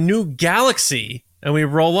going to a new galaxy and we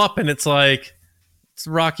roll up and it's like it's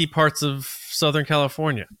rocky parts of Southern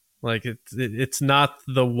California. Like it's not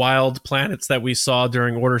the wild planets that we saw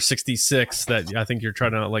during Order 66 that I think you're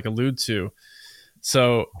trying to like allude to.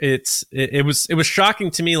 So it was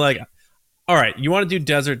shocking to me. Like, all right, you want to do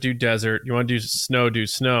desert, you want to do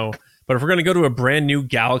snow. But if we're going to go to a brand new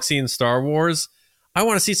galaxy in Star Wars, I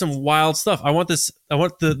want to see some wild stuff. I want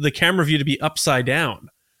the camera view to be upside down,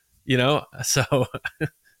 So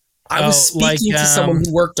I was speaking to someone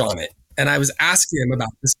who worked on it, and I was asking them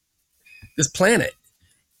about this planet,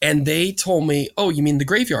 and they told me, "Oh, you mean the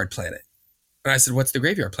graveyard planet?" And I said, "What's the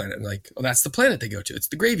graveyard planet?" And like, "Oh, that's the planet they go to. It's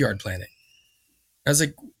the graveyard planet." I was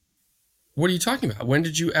like, "What are you talking about? When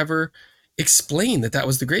did you ever explain that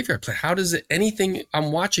was the graveyard planet? How does anything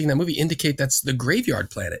I'm watching that movie indicate that's the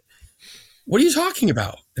graveyard planet? What are you talking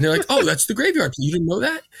about?" And they're like, "Oh, that's the graveyard planet. You didn't know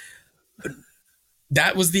that?" But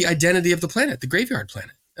that was the identity of the planet, the graveyard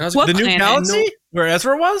planet. And I was like, the new galaxy where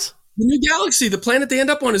Ezra was? The new galaxy, the planet they end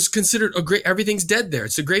up on is considered everything's dead there.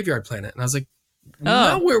 It's a graveyard planet. And I was like,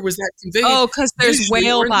 where was that conveyed? Oh, because there's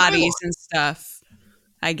whale bodies and stuff,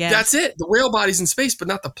 I guess. That's it. The whale bodies in space, but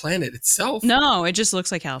not the planet itself. No, it just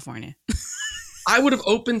looks like California. I would have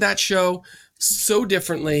opened that show so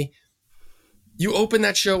differently. You open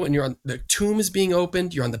that show and the tomb is being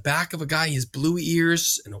opened. You're on the back of a guy. He has blue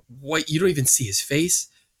ears and a white. You don't even see his face.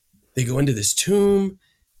 They go into this tomb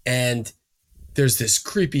and there's this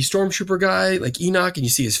creepy stormtrooper guy like Enoch, and you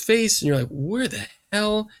see his face and you're like, where the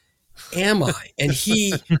hell am I? And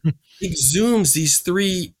he exhumes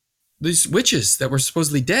these witches that were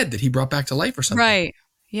supposedly dead that he brought back to life or something. Right.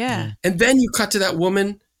 Yeah. And then you cut to that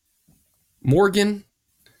woman, Morgan,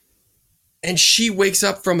 and she wakes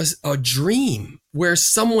up from a dream where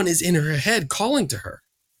someone is in her head calling to her,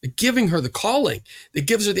 giving her the calling that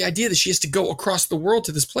gives her the idea that she has to go across the world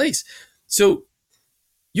to this place. So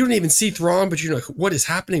you don't even see Thrawn, but you're like, what is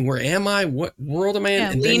happening? Where am I? What world am I in?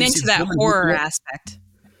 Yeah, and lean into that horror aspect.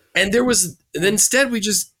 And instead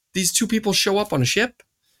these two people show up on a ship,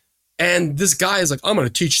 and this guy is like, I'm going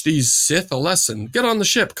to teach these Sith a lesson. Get on the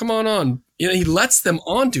ship. Come on. He lets them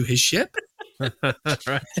onto his ship.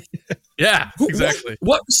 Right. Yeah, exactly.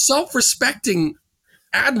 What self-respecting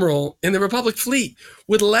admiral in the Republic fleet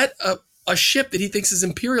would let a ship that he thinks is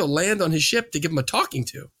Imperial land on his ship to give him a talking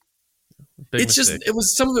to? Big mistake.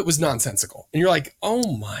 Some of it was nonsensical. And you're like,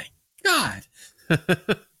 oh my God.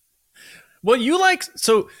 Well, you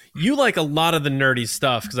like a lot of the nerdy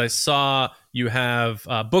stuff, because I saw you have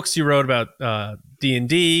books you wrote about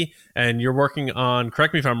D&D, and you're working on,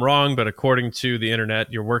 correct me if I'm wrong, but according to the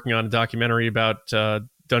internet, you're working on a documentary about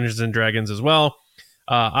Dungeons and Dragons as well.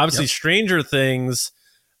 Obviously, yep. Stranger Things,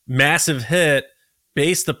 massive hit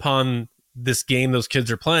based upon this game those kids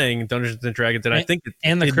are playing, Dungeons and Dragons, and I think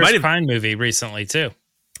the Chris Pine movie recently too.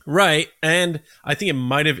 Right, and I think it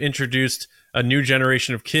might have introduced a new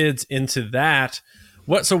generation of kids into that.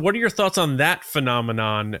 What are your thoughts on that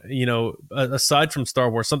phenomenon? You know, aside from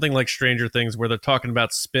Star Wars, something like Stranger Things, where they're talking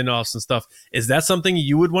about spin-offs and stuff. Is that something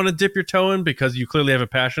you would want to dip your toe in because you clearly have a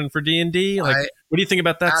passion for D&D? Like, what do you think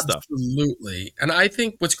about that stuff? Absolutely. And I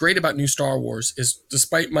think what's great about new Star Wars is,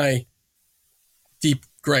 despite my deep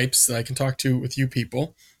gripes that I can talk to with you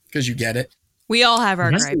people, because you get it. We all have our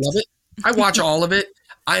gripes. I love it. I watch all of it.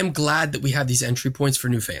 I am glad that we have these entry points for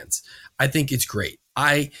new fans. I think it's great.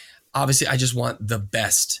 I just want the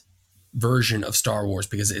best version of Star Wars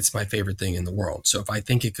because it's my favorite thing in the world. So if I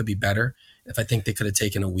think it could be better, if I think they could have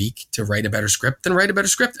taken a week to write a better script, then write a better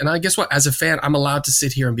script. And I guess what? As a fan, I'm allowed to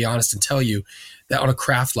sit here and be honest and tell you that on a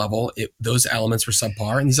craft level, those elements were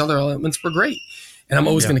subpar and these other elements were great. And I'm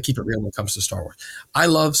always going to keep it real when it comes to Star Wars. I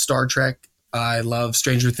love Star Trek. I love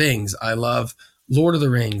Stranger Things. I love Lord of the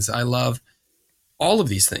Rings. I love all of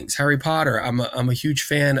these things. Harry Potter. I'm a huge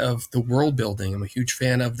fan of the world building. I'm a huge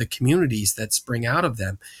fan of the communities that spring out of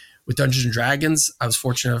them. With Dungeons and Dragons, I was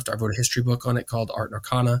fortunate enough to, I wrote a history book on it called Art and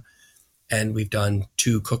Arcana, and we've done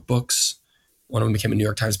 2 cookbooks. One of them became a New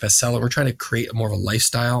York Times bestseller. We're trying to create more of a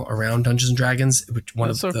lifestyle around Dungeons and Dragons.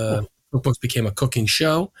 One of the cookbooks became a cooking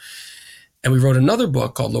show. And we wrote another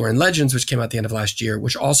book called Lore and Legends, which came out at the end of last year,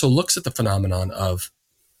 which also looks at the phenomenon of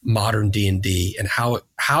modern D&D and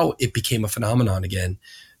how it became a phenomenon again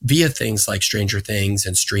via things like Stranger Things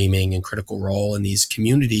and streaming and Critical Role and these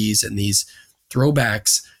communities and these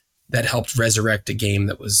throwbacks that helped resurrect a game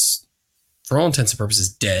that was, for all intents and purposes,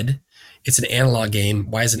 dead. It's an analog game.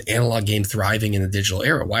 Why is an analog game thriving in the digital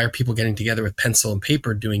era? Why are people getting together with pencil and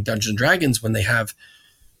paper doing Dungeons and Dragons when they have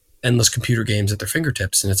endless computer games at their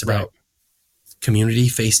fingertips? And it's about community,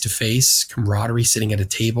 face-to-face, camaraderie, sitting at a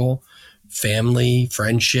table, family,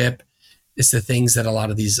 friendship. It's the things that a lot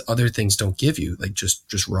of these other things don't give you, like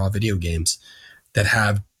just raw video games that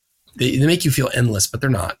have, they make you feel endless, but they're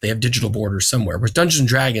not. They have digital borders somewhere. Whereas Dungeons and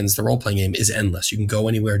Dragons, the role-playing game, is endless. You can go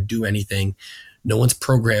anywhere, do anything. No one's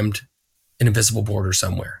programmed an invisible border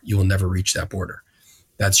somewhere. You will never reach that border.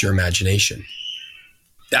 That's your imagination.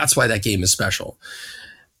 That's why that game is special.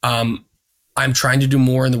 I'm trying to do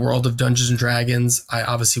more in the world of Dungeons and Dragons. I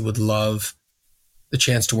obviously would love the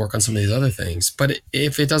chance to work on some of these other things, but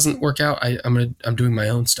if it doesn't work out, I'm doing my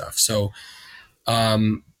own stuff. So,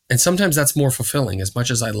 and sometimes that's more fulfilling. As much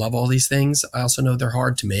as I love all these things, I also know they're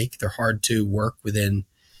hard to make. They're hard to work within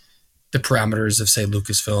the parameters of, say,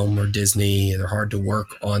 Lucasfilm or Disney. They're hard to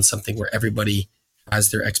work on something where everybody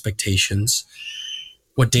has their expectations.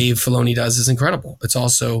 What Dave Filoni does is incredible. It's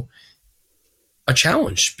also a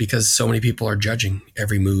challenge because so many people are judging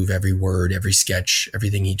every move, every word, every sketch,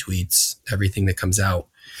 everything he tweets, everything that comes out.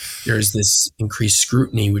 There's this increased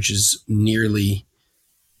scrutiny, which is nearly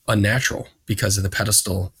unnatural because of the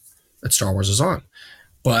pedestal that Star Wars is on.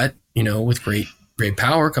 But, you know, with great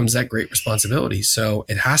power comes that great responsibility. So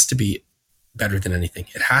it has to be better than anything.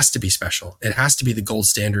 It has to be special. It has to be the gold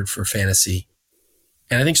standard for fantasy.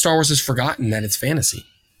 And I think Star Wars has forgotten that it's fantasy.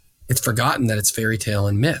 It's forgotten that it's fairy tale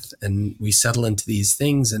and myth. And we settle into these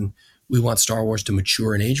things and we want Star Wars to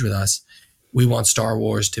mature and age with us. We want Star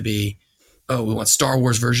Wars to be, we want Star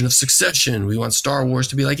Wars version of Succession. We want Star Wars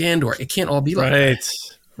to be like Andor. It can't all be like that.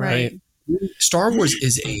 Right. Star Wars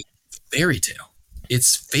is a fairy tale.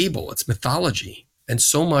 It's fable. It's mythology. And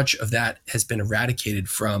so much of that has been eradicated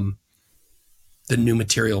from the new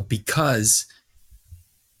material because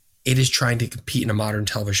it is trying to compete in a modern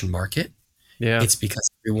television market. Yeah. It's because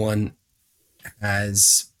everyone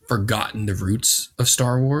has forgotten the roots of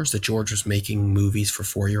Star Wars, that George was making movies for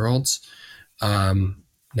 4-year-olds. Now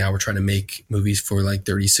we're trying to make movies for like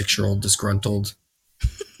 36-year-old disgruntled,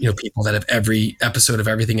 people that have every episode of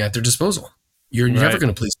everything at their disposal. You're never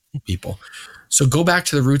going to please people. So go back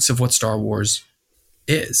to the roots of what Star Wars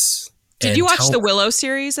is. Did you watch the Willow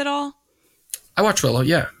series at all? I watched Willow,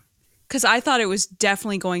 yeah. Because I thought it was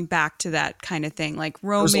definitely going back to that kind of thing, like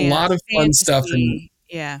romance. There's a lot of fun stuff in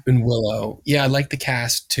Willow. Yeah, I like the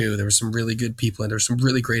cast too. There were some really good people and there were some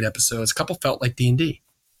really great episodes. A couple felt like D&D.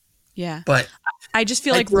 Yeah. But I just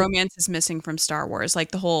feel like romance is missing from Star Wars,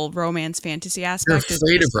 like the whole romance fantasy aspect. You're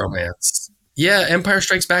afraid of romance. Yeah, Empire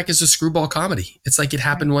Strikes Back is a screwball comedy. It's like it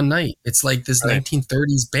happened one night. It's like this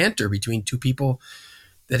 1930s banter between two people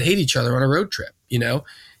that hate each other on a road trip,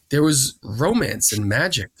 There was romance and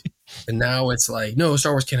magic. And now it's like, no,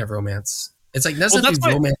 Star Wars can't have romance. It's like, that's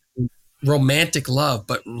romantic love,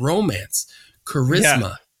 but romance,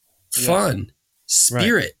 charisma, fun,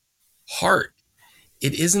 spirit, heart.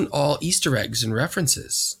 It isn't all Easter eggs and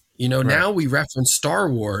references. Now we reference Star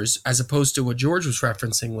Wars as opposed to what George was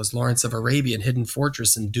referencing was Lawrence of Arabia and Hidden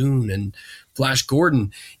Fortress and Dune and Flash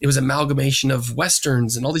Gordon. It was amalgamation of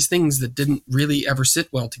Westerns and all these things that didn't really ever sit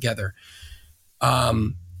well together.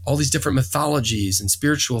 all these different mythologies and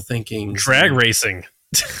spiritual thinking, drag racing,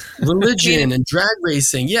 religion, and drag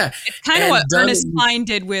racing. Yeah. It's kind of what Ernest Cline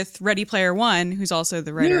did with Ready Player One, who's also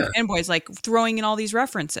the writer of Fanboys, like throwing in all these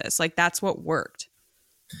references. Like that's what worked.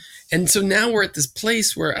 And so now we're at this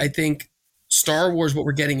place where I think Star Wars, what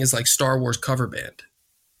we're getting is like Star Wars cover band.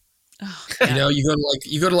 Oh, you know, you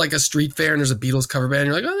go to like a street fair and there's a Beatles cover band. And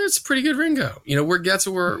you're like, oh, that's pretty good, Ringo. You know, that's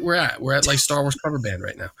what we're at. We're at like Star Wars cover band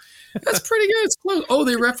right now. That's pretty good. It's close. Oh,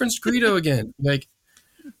 they referenced Greedo again. Like,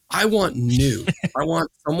 I want new. I want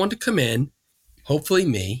someone to come in, hopefully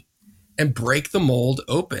me, and break the mold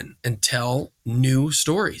open and tell new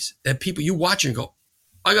stories that people you watch and go,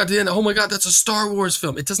 I got to the end. Oh my God, that's a Star Wars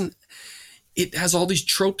film. It has all these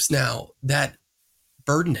tropes now that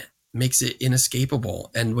burden it, makes it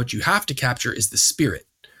inescapable. And what you have to capture is the spirit.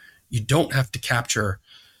 You don't have to capture,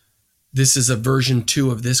 this is a version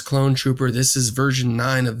 2 of this clone trooper. This is version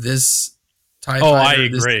 9 of this TIE fighter. I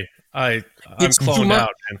agree. I'm cloned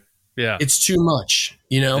out. Man. Yeah. It's too much,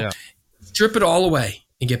 you know? Yeah. Strip it all away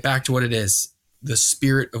and get back to what it is. The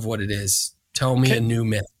spirit of what it is. Tell me a new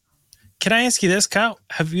myth. Can I ask you this, Kyle?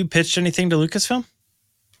 Have you pitched anything to Lucasfilm?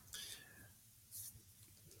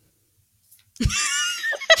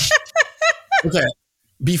 Okay.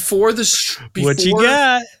 Before what you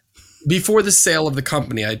got? Before the sale of the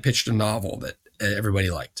company, I pitched a novel that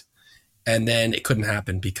everybody liked. And then it couldn't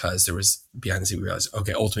happen because there was behind the scenes, we realized,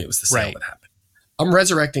 okay, ultimately it was the sale that happened. I'm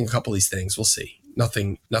resurrecting a couple of these things. We'll see.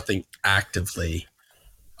 Nothing actively.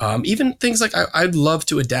 Even things like I'd love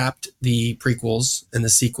to adapt the prequels and the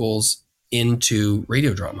sequels into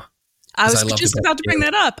radio drama. I was just about to bring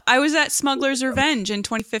that up. I was at Smuggler's Revenge in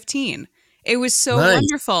 2015. It was so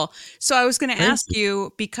wonderful. So I was going to ask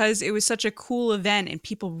you, because it was such a cool event and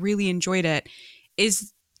people really enjoyed it,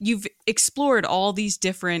 you've explored all these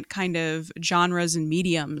different kind of genres and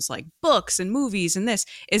mediums like books and movies and this.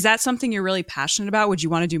 Is that something you're really passionate about? Would you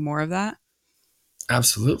want to do more of that?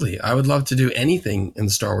 Absolutely. I would love to do anything in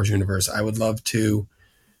the Star Wars universe. I would love to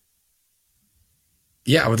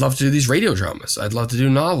do these radio dramas. I'd love to do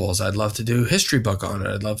novels. I'd love to do a history book on it.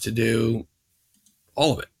 I'd love to do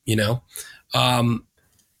all of it, you know? I'm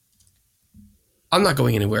not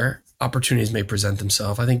going anywhere. Opportunities may present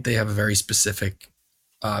themselves. I think they have a very specific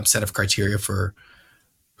set of criteria for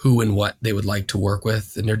who and what they would like to work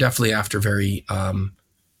with. And they're definitely after very,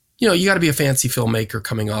 you got to be a fancy filmmaker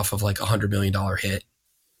coming off of like $100 million hit.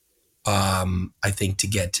 I think to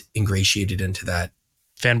get ingratiated into that.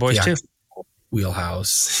 Fanboys too.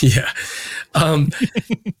 Wheelhouse. Yeah. And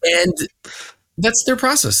that's their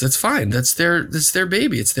process. That's fine. That's their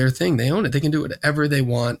baby. It's their thing. They own it. They can do whatever they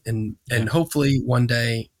want. And hopefully one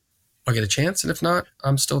day I'll get a chance. And if not,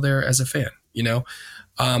 I'm still there as a fan, you know?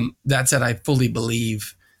 That said, I fully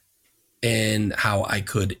believe in how I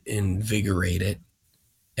could invigorate it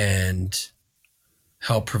and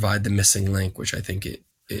help provide the missing link, which I think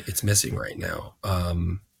it's missing right now.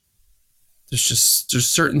 There's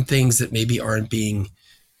certain things that maybe aren't being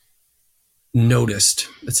noticed.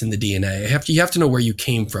 That's in the DNA. You have to know where you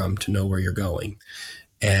came from to know where you're going.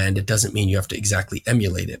 And it doesn't mean you have to exactly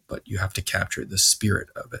emulate it, but you have to capture the spirit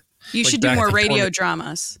of it. You should do more radio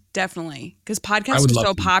dramas, definitely. Because podcasts are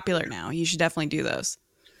so popular now. You should definitely do those.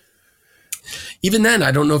 Even then,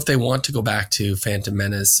 I don't know if they want to go back to Phantom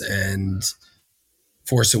Menace and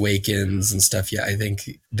Force Awakens and stuff. Yeah, I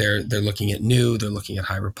think they're looking at new. They're looking at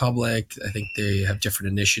High Republic. I think they have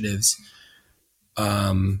different initiatives.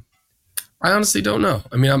 I honestly don't know.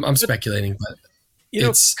 I mean, I'm speculating, but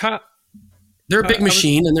they're a big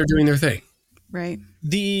machine and they're doing their thing. Right.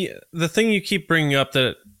 The thing you keep bringing up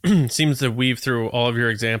that seems to weave through all of your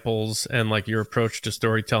examples and like your approach to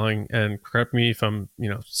storytelling, and correct me if I'm,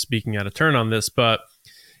 speaking out of turn on this, but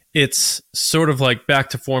it's sort of like back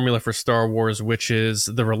to formula for Star Wars, which is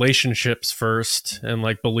the relationships first and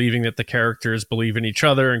like believing that the characters believe in each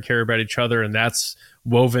other and care about each other. And that's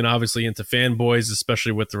woven obviously into Fanboys,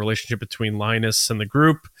 especially with the relationship between Linus and the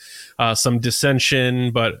group, some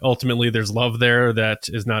dissension, but ultimately there's love there that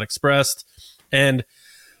is not expressed. And,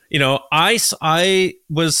 I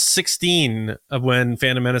was 16 when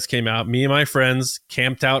Phantom Menace came out. Me and my friends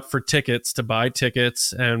camped out for tickets to buy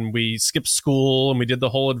tickets, and we skipped school and we did the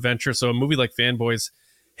whole adventure. So a movie like Fanboys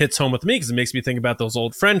hits home with me because it makes me think about those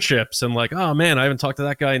old friendships and like, oh man, I haven't talked to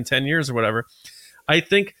that guy in 10 years or whatever. I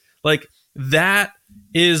think like that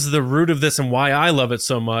is the root of this and why I love it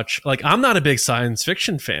so much. Like, I'm not a big science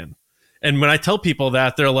fiction fan. And when I tell people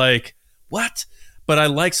that, they're like, what? But I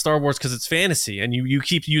like Star Wars because it's fantasy, and you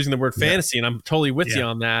keep using the word fantasy, and I'm totally with you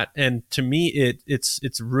on that. And to me,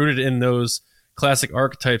 it's rooted in those classic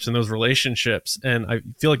archetypes and those relationships. And I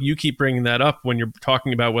feel like you keep bringing that up when you're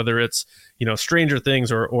talking about whether it's, Stranger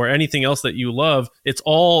Things or anything else that you love. It's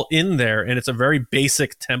all in there, and it's a very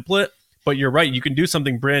basic template. But you're right, you can do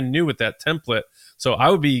something brand new with that template. So I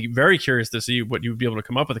would be very curious to see what you would be able to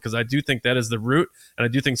come up with, because I do think that is the root, and I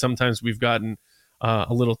do think sometimes we've gotten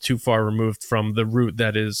a little too far removed from the root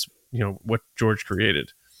that is, what George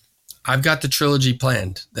created. I've got the trilogy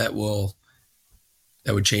planned that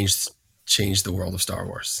would change the world of Star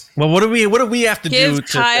Wars. Well, what do we have to do to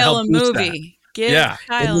Kyle help a boost movie? that? Give Yeah.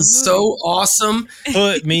 Kyle It a was movie. so awesome.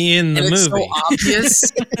 Put me in the And movie. it's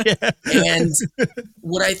so obvious. And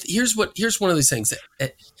here's one of these things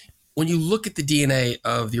that when you look at the DNA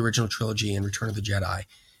of the original trilogy and Return of the Jedi,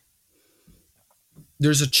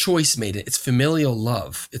 there's a choice made. It's familial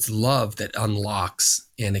love. It's love that unlocks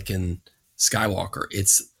Anakin Skywalker.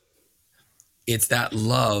 It's that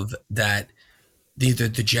love that neither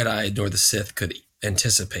the Jedi nor the Sith could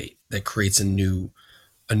anticipate, that creates a new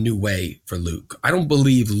way for Luke. I don't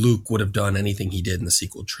believe Luke would have done anything he did in the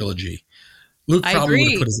sequel trilogy. Luke probably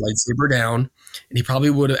would have put his lightsaber down, and he probably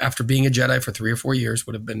would have, after being a Jedi for 3 or 4 years,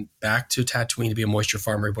 would have been back to Tatooine to be a moisture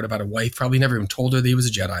farmer. He would have had a wife, probably never even told her that he was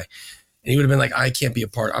a Jedi. And he would have been like,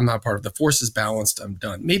 I'm not part of the Force is balanced, I'm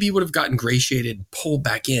done. Maybe he would have gotten ingratiated, pulled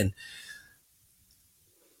back in.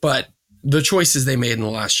 But the choices they made in The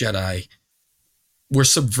Last Jedi were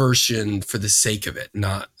subversion for the sake of it,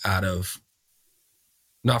 not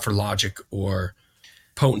for logic or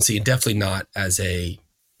potency, and definitely not as a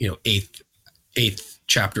eighth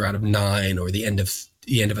chapter out of 9 or the end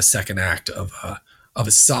of a second act of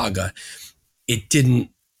a saga. It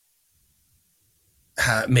didn't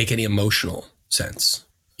make any emotional sense,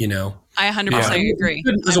 I 100% agree.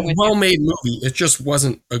 It was a well-made movie. It just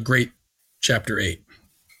wasn't a great chapter 8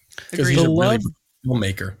 because he's a really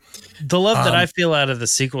filmmaker. The love that I feel out of the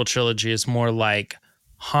sequel trilogy is more like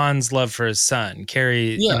Han's love for his son,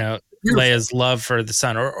 Carrie, Leia's love for the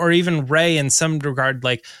son, or even Rey in some regard.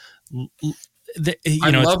 Like,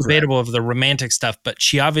 it's debatable of the romantic stuff, but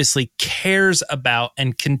she obviously cares about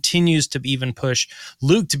and continues to even push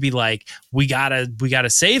Luke to be like, we gotta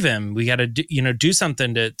save him. We gotta do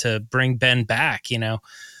something to bring Ben back.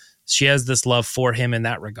 She has this love for him in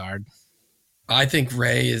that regard. I think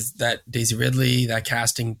Rey is that Daisy Ridley, that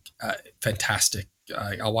casting, fantastic.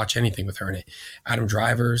 I'll watch anything with her in it. Adam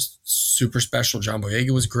Driver's super special. John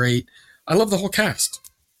Boyega was great. I love the whole cast.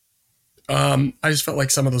 I just felt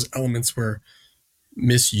like some of those elements were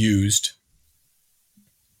misused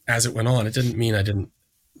as it went on. It didn't mean I didn't,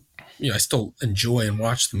 I still enjoy and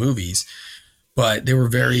watch the movies, but they were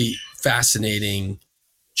very fascinating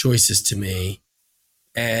choices to me.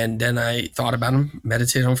 And then I thought about them,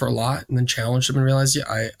 meditated on them for a lot, and then challenged them and realized,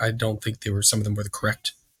 I don't think some of them were the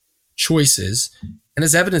correct choices. And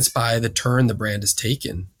as evidenced by the turn the brand has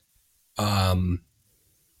taken, when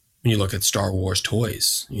you look at Star Wars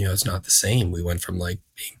toys, it's not the same. We went from like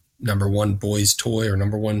being number one boys toy or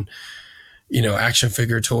number one, action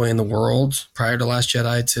figure toy in the world prior to Last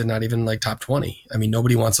Jedi to not even like top 20. I mean,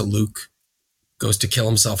 nobody wants a Luke goes to kill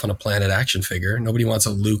himself on a planet action figure. Nobody wants a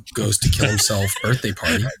Luke goes to kill himself birthday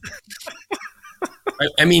party.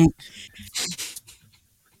 I mean,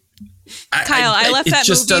 Kyle, I left that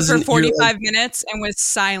movie for 45 minutes and was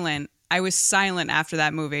silent. I was silent after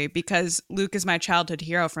that movie because Luke is my childhood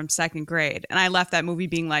hero from 2nd grade. And I left that movie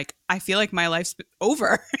being like, I feel like my life's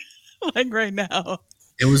over like right now.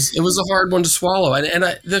 It was a hard one to swallow. And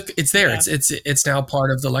look, it's there. Yeah. It's now part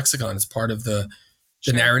of the lexicon. It's part of the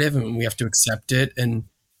narrative, and we have to accept it and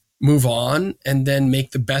move on and then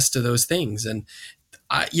make the best of those things. And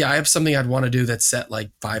I have something I'd want to do that's set like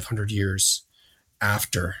 500 years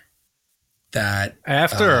after that.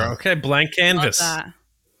 Okay. Blank canvas.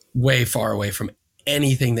 Way far away from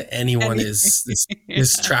anything that anyone is,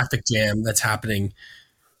 this traffic jam that's happening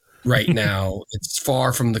right now. It's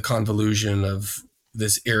far from the convolution of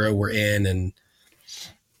this era we're in, and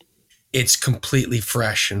it's completely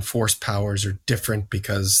fresh, and force powers are different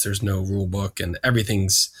because there's no rule book and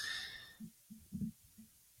everything's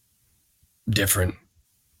different.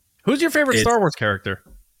 Who's your favorite Star Wars character?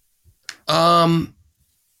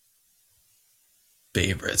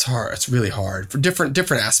 Favorite. It's hard. It's really hard for different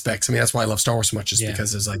aspects. I mean, that's why I love Star Wars so much, is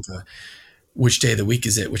because there's like which day of the week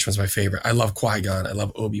is it? Which one's my favorite? I love Qui-Gon. I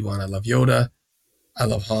love Obi-Wan. I love Yoda. I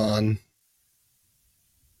love Han.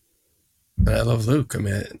 And I love Luke. I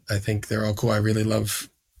mean, I think they're all cool. I really love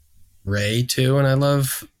Rey too, and I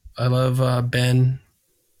love Ben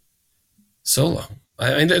Solo.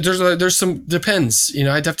 I mean, there's some depends.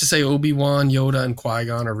 I'd have to say Obi-Wan, Yoda, and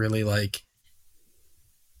Qui-Gon are really like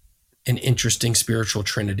an interesting spiritual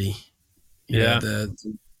trinity. The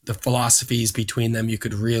the philosophies between them. You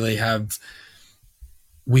could really have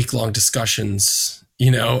week-long discussions,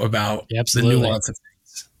 about the nuance of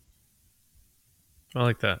things. I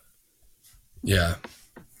like that. Yeah.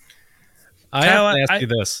 I have to ask you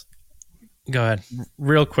this. Go ahead.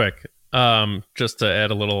 Real quick. Just to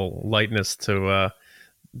add a little lightness to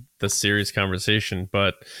the series conversation.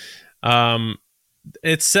 But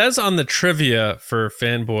it says on the trivia for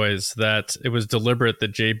Fanboys that it was deliberate that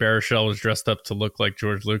Jay Baruchel was dressed up to look like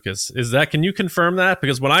George Lucas. Can you confirm that?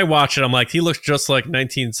 Because when I watch it, I'm like, he looks just like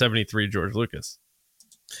 1973 George Lucas.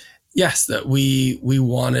 Yes, that we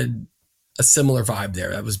wanted a similar vibe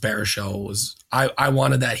there. That was Baruchel. I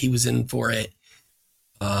wanted that. He was in for it.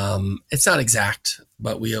 It's not exact,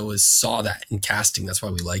 but we always saw that in casting. That's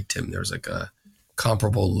why we liked him. There was like a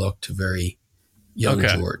comparable look to very young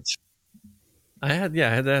George. I had to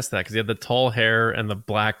ask that because he had the tall hair and the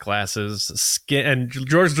black glasses, skin, and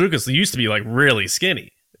George Lucas used to be like really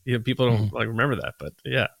skinny. People don't like remember that, but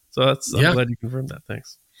yeah. So I'm glad you confirmed that.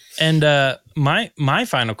 Thanks. And my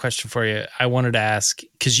final question for you, I wanted to ask,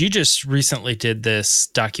 because you just recently did this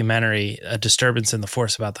documentary, A Disturbance in the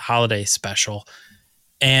Force, about the holiday special.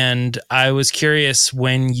 And I was curious,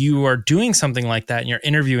 when you are doing something like that and you're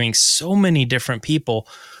interviewing so many different people,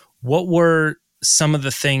 what were some of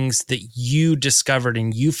the things that you discovered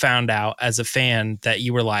and you found out as a fan that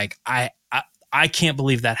you were like, I can't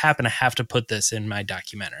believe that happened. I have to put this in my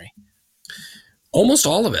documentary? Almost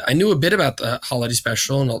all of it. I knew a bit about the holiday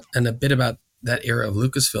special and a bit about that era of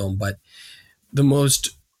Lucasfilm, but the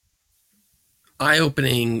most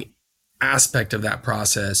eye-opening aspect of that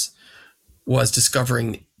process was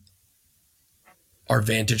discovering our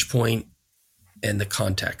vantage point and the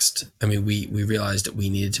context. I mean, we realized that we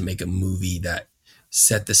needed to make a movie that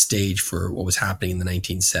set the stage for what was happening in the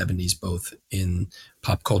 1970s, both in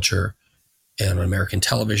pop culture and on American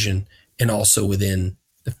television, and also within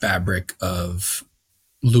the fabric of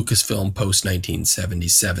Lucasfilm post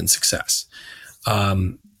 1977 success.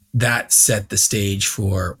 That set the stage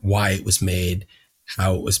for why it was made,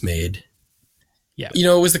 how it was made. Yeah.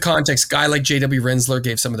 It was the context. A guy like J.W. Rensler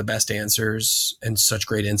gave some of the best answers and such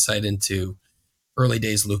great insight into early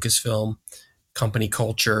days Lucasfilm, company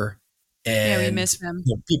culture. And we miss him.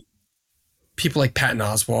 People like Patton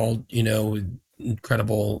Oswalt,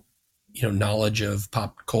 incredible, knowledge of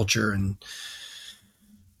pop culture and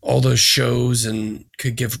all those shows, and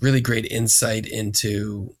could give really great insight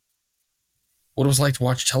into what it was like to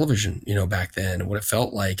watch television, back then, and what it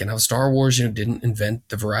felt like, and how Star Wars, didn't invent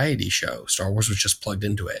the variety show. Star Wars was just plugged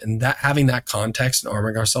into it. And that, having that context and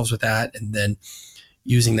arming ourselves with that, and then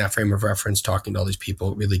using that frame of reference, talking to all these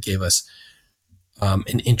people, really gave us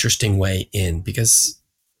an interesting way in, because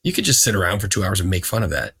you could just sit around for 2 hours and make fun of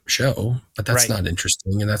that show, but that's not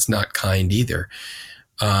interesting, and that's not kind either.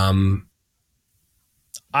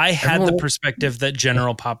 I had the perspective that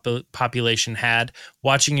general population had.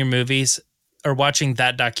 Watching your movies or watching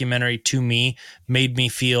that documentary, to me, made me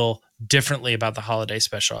feel differently about the holiday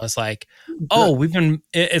special. I was like,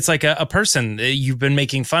 it's like a person that you've been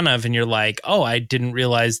making fun of, and you're like, oh, I didn't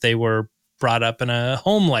realize they were brought up in a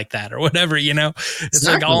home like that, or whatever, It's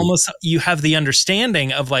like almost you have the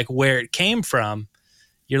understanding of like where it came from.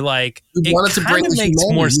 You're like, it kind of makes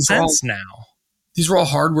more sense now. These were all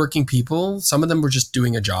hardworking people. Some of them were just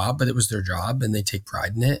doing a job, but it was their job and they take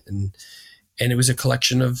pride in it. And it was a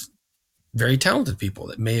collection of very talented people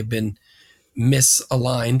that may have been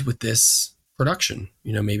misaligned with this production.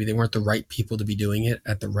 Maybe they weren't the right people to be doing it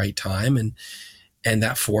at the right time. And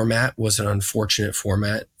that format was an unfortunate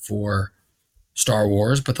format for Star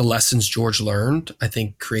Wars, but the lessons George learned, I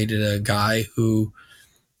think, created a guy who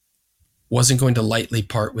wasn't going to lightly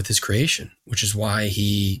part with his creation, which is why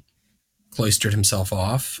he cloistered himself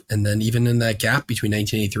off. And then even in that gap between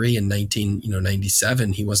 1983 and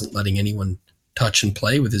 1997, he wasn't letting anyone touch and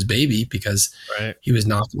play with his baby, because he was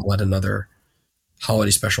not going to let another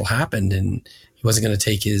holiday special happen, and he wasn't going to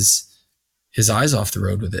take his eyes off the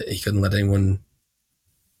road with it. He couldn't let anyone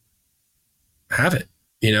have it,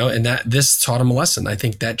 and that this taught him a lesson. I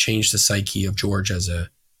think that changed the psyche of George as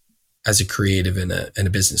a creative and a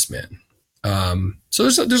businessman. So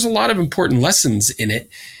there's a lot of important lessons in it.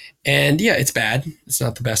 And yeah, it's bad. It's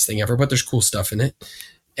not the best thing ever, but there's cool stuff in it.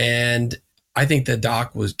 And I think the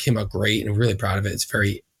doc came out great, and I'm really proud of it. It's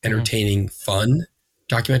very entertaining, fun.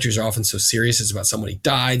 Documentaries are often so serious. It's about somebody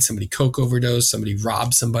died, somebody coke overdosed, somebody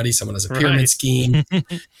robbed somebody, someone has a pyramid scheme.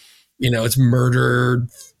 It's murder,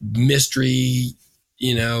 mystery,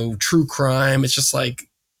 true crime. It's just like,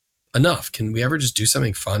 enough. Can we ever just do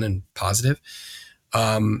something fun and positive?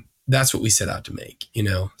 That's what we set out to make,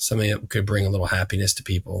 something that could bring a little happiness to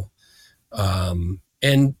people.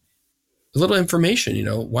 And a little information,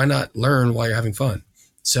 why not learn while you're having fun?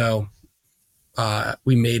 So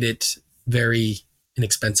we made it very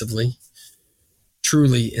inexpensively,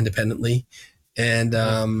 truly independently. And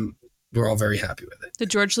we're all very happy with it. The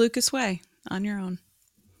George Lucas way, on your own.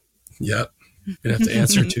 Yep. You're going to have to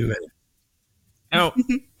answer to it. Now,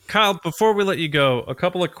 Kyle, before we let you go, a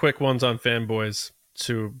couple of quick ones on Fanboys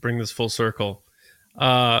to bring this full circle.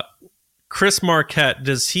 Chris Marquette,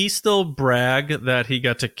 does he still brag that he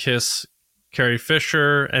got to kiss Carrie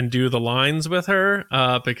Fisher and do the lines with her?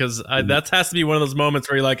 Because that has to be one of those moments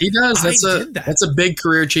where you're like, he does. That's a big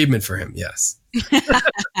career achievement for him. Yes.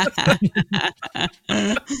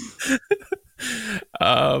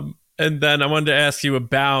 And then I wanted to ask you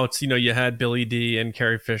about, you had Billy D and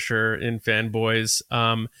Carrie Fisher in Fanboys.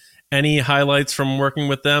 Any highlights from working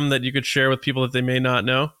with them that you could share with people that they may not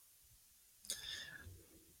know?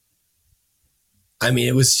 I mean,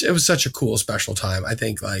 it was such a cool, special time. I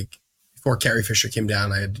think before Carrie Fisher came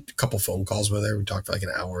down, I had a couple phone calls with her. We talked for an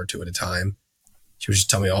hour or two at a time. She was just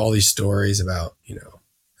telling me all these stories about,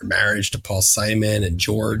 her marriage to Paul Simon and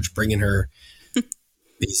George bringing her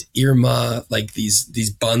these Irma,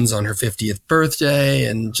 these buns on her 50th birthday,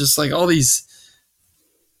 and just all these.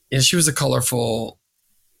 She was a colorful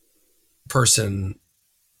person,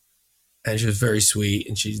 and she was very sweet,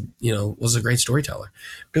 and she, was a great storyteller.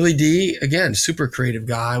 Billy D, again, super creative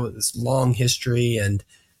guy with this long history, and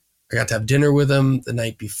I got to have dinner with him the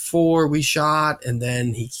night before we shot, and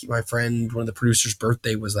then my friend, one of the producers'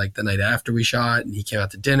 birthday was the night after we shot, and he came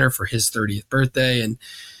out to dinner for his 30th birthday, and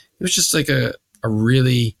it was just a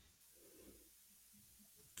really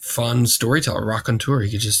fun storyteller, rock on tour. He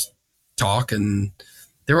could just talk, and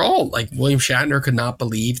they were all William Shatner could not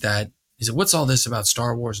believe that. He said, "What's all this about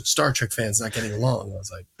Star Wars and Star Trek fans not getting along?" I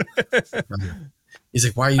was like, he's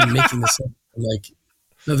like, "Why are you making this up?" I'm like,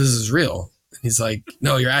 "No, this is real." And he's like,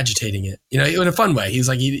 "No, you're agitating it." In a fun way. He's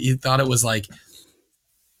like, he thought it was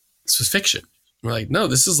this was fiction. We're like, "No,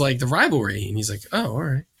 this is the rivalry." And he's like, "Oh, all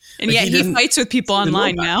right." And yet he fights with people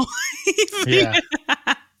online now. Yeah.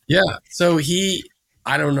 Yeah. So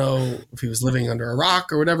I don't know if he was living under a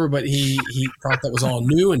rock or whatever, but he thought that was all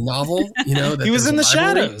new and novel. That he was in the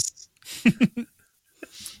rivalry. shadows.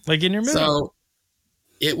 In your movie. So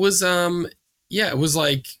it was, it was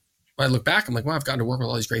when I look back, I'm like, wow, I've gotten to work with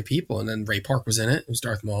all these great people. And then Ray Park was in it. It was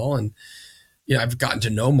Darth Maul. And, I've gotten to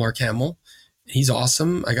know Mark Hamill. He's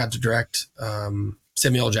awesome. I got to direct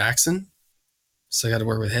Samuel L. Jackson. So I got to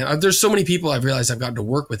work with him. There's so many people I've realized I've gotten to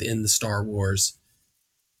work with in the Star Wars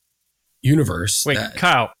universe. Wait,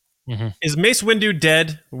 Kyle, is Mace Windu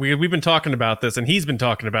dead? We've been talking about this, and he's been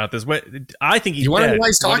talking about this. I think he's dead. You want to know why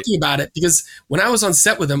he's talking about it? Because when I was on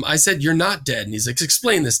set with him, I said, "You're not dead." And he's like,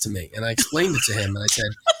 "Explain this to me." And I explained it to him, and I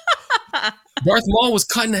said, "Darth Maul was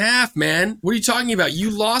cut in half, man. What are you talking about? You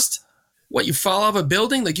lost what? You fall off a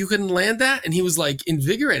building? You couldn't land that?" And he was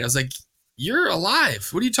invigorated. I was like, "You're alive.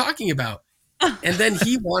 What are you talking about?" And then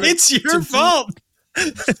he wanted it's your fault.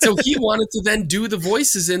 So he wanted to then do the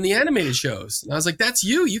voices in the animated shows. And I was like, "That's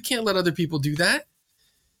you. You can't let other people do that."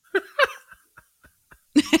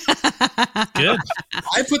 Good.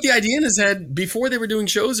 I put the idea in his head before they were doing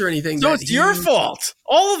shows or anything. So it's your fault.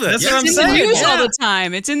 All of it. That's what I'm It's saying. in the news all the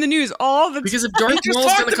time. It's in the news all the time. Because if Darth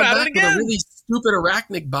Maul's going to come back with a really stupid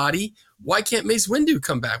arachnid body, why can't Mace Windu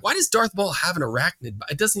come back? Why does Darth Maul have an arachnid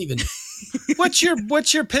body? It doesn't even... What's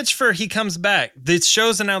your pitch for he comes back? The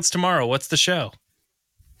show's announced tomorrow. What's the show?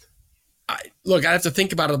 Look, I have to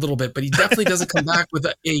think about it a little bit, but he definitely doesn't come back with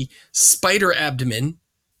a spider abdomen.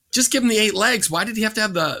 Just give him the 8 legs. Why did he have to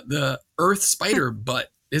have the Earth spider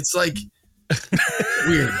butt? It's weird.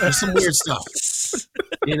 There's some weird stuff.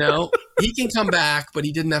 He can come back, but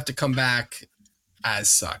he didn't have to come back as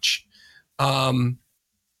such. Everybody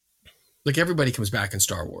comes back in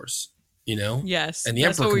Star Wars, Yes. and the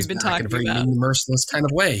Emperor comes back in a very mean, merciless kind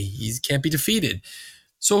of way. He can't be defeated.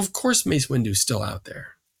 So of course Mace Windu's still out there.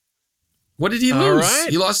 What did he lose? Right.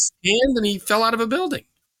 He lost his hand and he fell out of a building.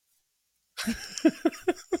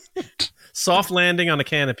 Soft landing on a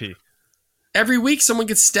canopy. Every week someone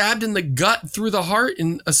gets stabbed in the gut through the heart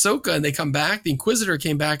in Ahsoka and they come back. The Inquisitor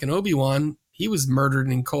came back in Obi-Wan. He was murdered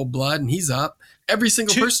in cold blood and he's up. Every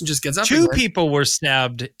single person just gets up. Two people were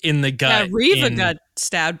stabbed in the gut. Yeah, Reva got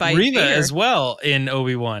stabbed by Reva Vader as well in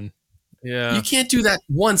Obi-Wan. Yeah. You can't do that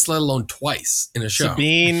once, let alone twice in a show.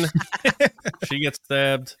 Sabine, she gets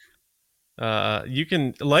stabbed.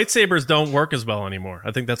 Lightsabers don't work as well anymore.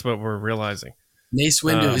 I think that's what we're realizing. Mace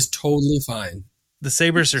Windu is totally fine. The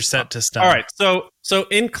sabers are set to stop. All right. So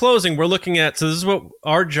in closing, we're looking at, this is what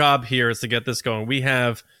our job here is to get this going. We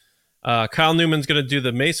have Kyle Newman's going to do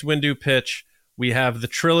the Mace Windu pitch. We have the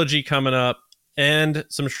trilogy coming up. and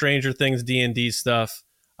some Stranger Things D&D stuff.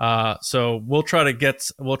 So we'll try to get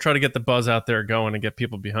the buzz out there going and get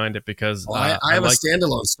people behind it because I have a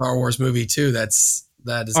standalone Star Wars movie too. That is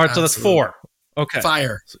all right. So that's 4. Okay,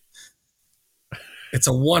 fire. It's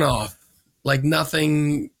a one-off, like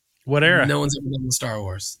nothing. What era? No one's ever done with Star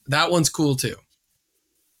Wars. That one's cool too.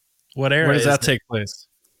 What era? Where does that take place?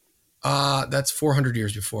 That's 400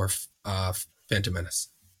 years before Phantom Menace.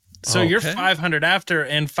 So you're 500 after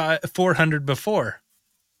and 400 before.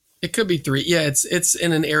 It could be 3. Yeah, it's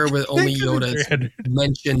in an era where only Yoda is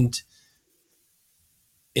mentioned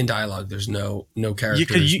in dialogue. There's no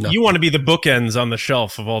characters. You want to be the bookends on the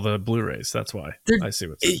shelf of all the Blu-rays. That's why. I see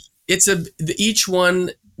what's each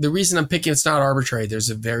one. The reason I'm picking, it's not arbitrary. There's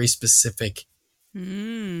a very specific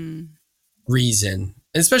reason,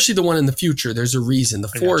 and especially the one in the future. There's a reason. The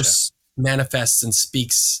Force manifests and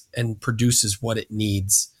speaks and produces what it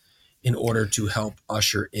needs in order to help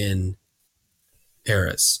usher in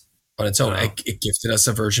eras on its own. Wow. It gifted us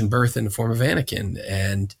a virgin birth in the form of Anakin,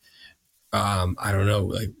 and I don't know.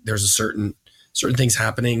 Like there's a certain things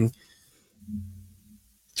happening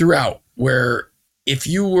throughout where if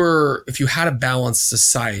you had a balanced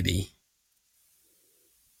society,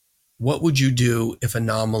 what would you do if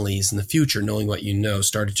anomalies in the future, knowing what you know,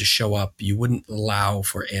 started to show up? You wouldn't allow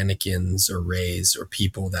for Anakins or Reys or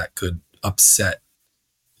people that could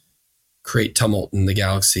create tumult in the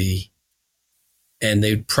galaxy. And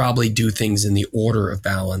they'd probably do things in the order of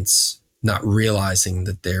balance, not realizing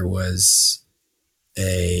that there was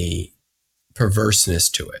a perverseness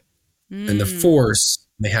to it. And the Force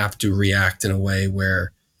may have to react in a way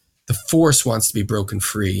where the Force wants to be broken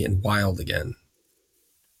free and wild again,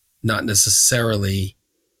 not necessarily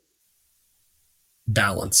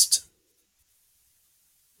balanced.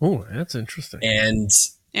 Oh, that's interesting. And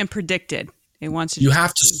predicted. It wants to. You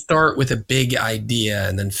have to start with a big idea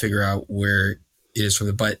and then figure out where it is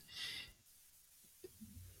from but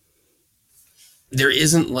there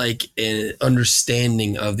isn't like an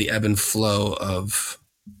understanding of the ebb and flow of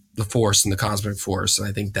the Force and the cosmic force. And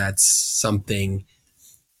I think that's something.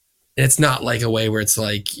 It's not like a way where it's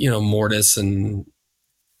like, Mortis and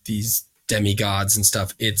these demigods and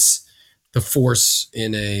stuff. It's the Force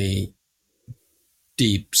in a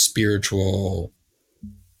deep spiritual,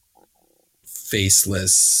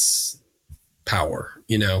 faceless power,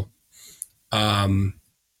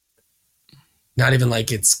 not even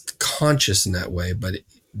like it's conscious in that way, but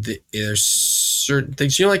there's certain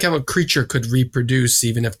things, like how a creature could reproduce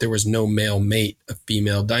even if there was no male mate. A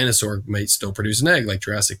female dinosaur might still produce an egg, like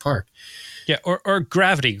Jurassic Park. Yeah, or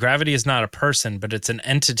gravity. Gravity is not a person, but it's an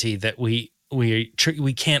entity that we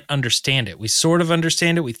can't understand it. We sort of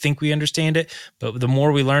understand it. We think we understand it, but the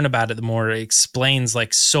more we learn about it, the more it explains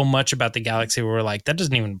like so much about the galaxy. Where we're like, that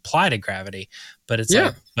doesn't even apply to gravity, but it's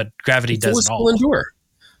but gravity does it all. Endure.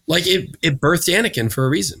 Like it birthed Anakin for a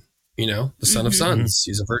reason. The son of sons.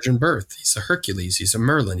 He's a virgin birth. He's a Hercules. He's a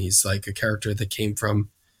Merlin. He's like a character that came from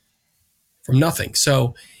nothing.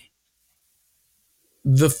 So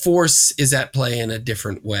the Force is at play in a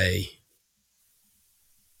different way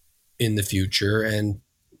in the future. And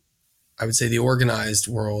I would say the organized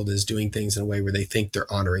world is doing things in a way where they think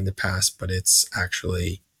they're honoring the past, but it's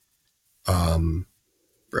actually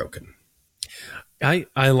broken. I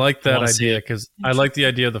like that idea because I like the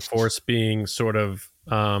idea of the Force being sort of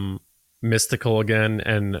mystical again,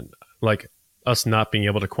 and like us not being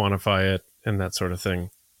able to quantify it and that sort of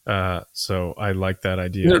thing. So I like that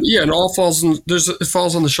idea. Yeah, and it all falls on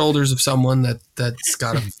the shoulders of someone that's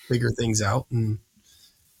got to figure things out. And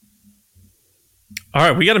all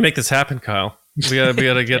right, we got to make this happen, Kyle. We're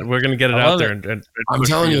gonna get it out there. And I'm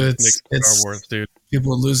telling you, it's Star Wars, dude.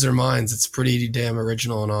 People would lose their minds. It's pretty damn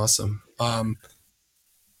original and awesome.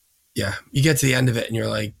 Yeah, you get to the end of it and you're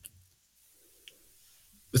like,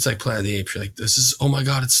 it's like Planet of the Apes. You're like, this is, oh my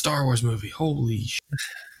God, it's a Star Wars movie. Holy shit.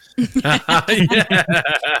 Yeah, I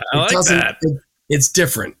like that. It's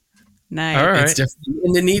different. Nice. All right. It's different.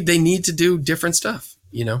 And they need to do different stuff,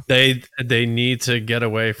 They need to get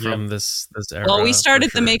away from this era. Well, we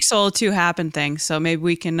started the Make Solo 2 happen thing, so maybe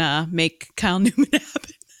we can make Kyle Newman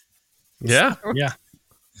happen. Yeah.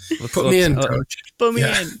 Put me in, coach. Put me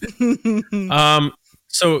in.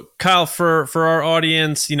 So Kyle, for our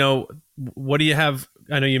audience, what do you have?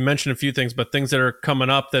 I know you mentioned a few things, but things that are coming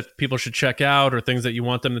up that people should check out, or things that you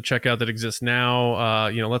want them to check out that exist now.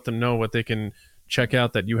 Let them know what they can check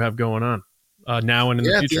out that you have going on now and in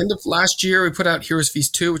the future. At the end of last year, we put out Heroes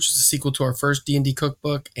Feast 2, which is a sequel to our first D&D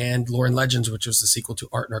cookbook, and Lore and Legends, which was the sequel to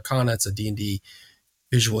Art and Arcana. It's a D&D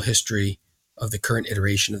visual history of the current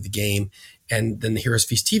iteration of the game. And then the Heroes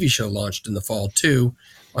Feast TV show launched in the fall too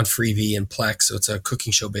on Freevee and Plex. So it's a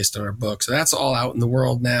cooking show based on our book. So that's all out in the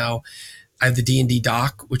world now. I have the D&D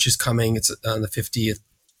doc, which is coming. It's on the 50th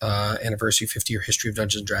anniversary, 50-year history of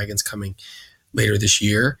Dungeons & Dragons coming later this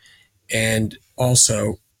year. And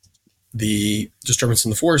also the Disturbance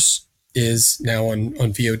in the Force is now on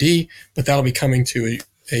VOD, but that'll be coming to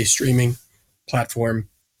a streaming platform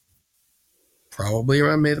probably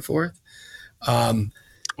around May the 4th.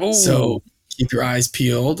 So keep your eyes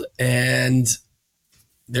peeled. And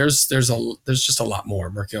there's just a lot more.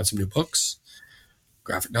 I'm working on some new books,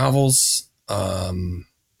 graphic novels.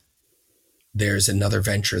 There's another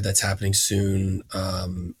venture that's happening soon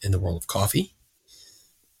in the world of coffee,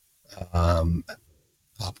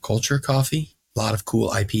 pop culture coffee, a lot of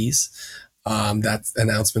cool IPs. That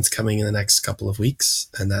announcement's coming in the next couple of weeks,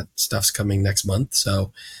 and that stuff's coming next month.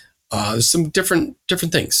 So there's some different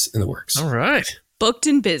things in the works. All right. Booked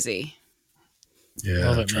and busy.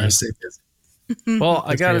 Yeah, I'm trying to stay busy. Well,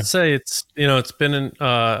 I gotta say, it's been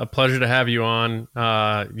a pleasure to have you on.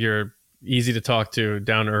 You're easy to talk to,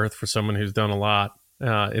 down to earth for someone who's done a lot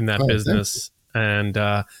in that business. And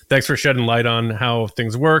thanks for shedding light on how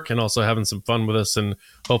things work and also having some fun with us. And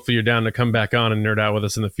hopefully you're down to come back on and nerd out with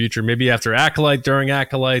us in the future. Maybe after Acolyte, during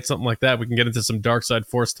Acolyte, something like that. We can get into some Dark Side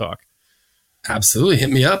Force talk. Absolutely.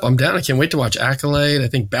 Hit me up. I'm down. I can't wait to watch Acolyte. I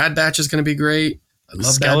think Bad Batch is going to be great. I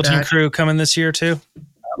love Skeleton Crew coming this year too.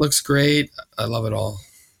 That looks great. I love it all.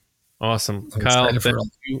 Awesome. I'm Kyle, excited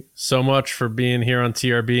thank you so much for being here on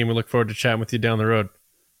TRB, and we look forward to chatting with you down the road.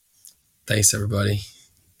 Thanks, everybody.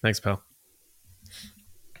 Thanks, pal.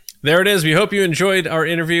 There it is. We hope you enjoyed our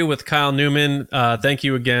interview with Kyle Newman. Thank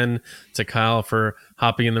you again to Kyle for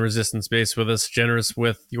hopping in the Resistance base with us, generous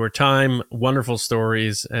with your time, wonderful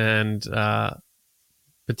stories, and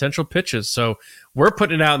potential pitches. So we're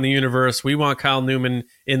putting it out in the universe. We want Kyle Newman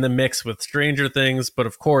in the mix with Stranger Things, but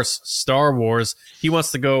of course, Star Wars. He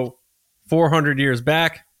wants to go 400 years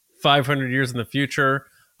back, 500 years in the future.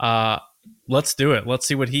 Let's do it. Let's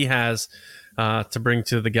see what he has to bring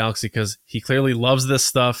to the galaxy, because he clearly loves this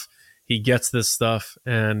stuff. He gets this stuff.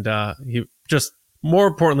 And he just, more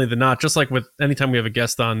importantly than not, just like with anytime we have a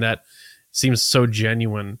guest on that seems so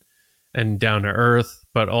genuine and down to earth,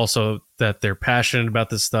 but also that they're passionate about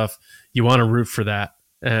this stuff, you want to root for that.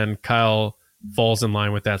 And Kyle falls in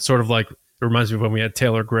line with that. Sort of like, it reminds me of when we had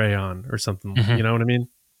Taylor Gray on or something. Mm-hmm. You know what I mean?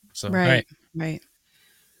 So right.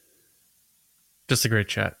 Just a great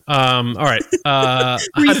chat. All right. I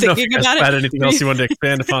don't know if you guys had anything else you wanted to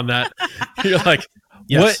expand upon that. You're like,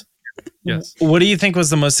 yes. What do you think was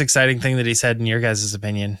the most exciting thing that he said in your guys'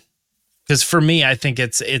 opinion? Because for me, I think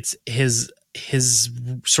it's his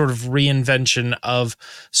sort of reinvention of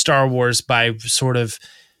Star Wars by sort of,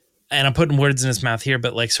 and I'm putting words in his mouth here,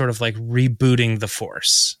 but like sort of like rebooting the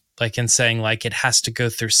Force, like, and saying like it has to go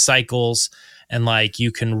through cycles. And like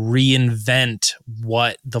you can reinvent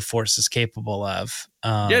what the Force is capable of.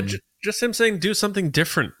 Just him saying do something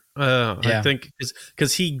different. I think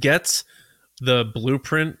because he gets the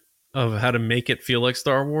blueprint of how to make it feel like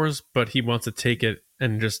Star Wars, but he wants to take it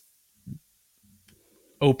and just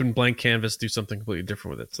open blank canvas, do something completely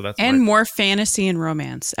different with it. So that's more fantasy and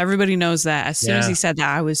romance. Everybody knows that. As soon as he said that,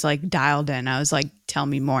 I was like dialed in. I was like, tell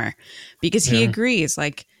me more, because he agrees.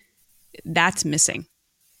 Like that's missing.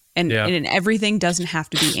 And everything doesn't have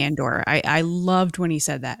to be Andor. I loved when he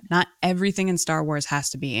said that. Not everything in Star Wars has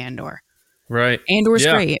to be Andor. Right. Andor's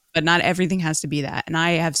great, but not everything has to be that. And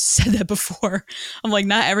I have said that before. I'm like,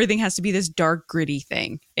 not everything has to be this dark, gritty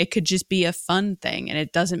thing. It could just be a fun thing, and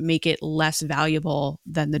it doesn't make it less valuable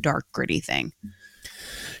than the dark, gritty thing.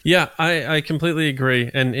 Yeah, I completely agree.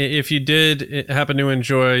 And if you did happen to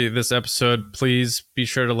enjoy this episode, please be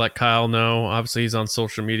sure to let Kyle know. Obviously, he's on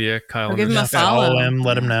social media. Kyle, give him a follow. Follow him,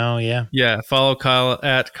 let him know. Yeah. Follow Kyle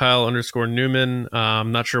at Kyle_Newman.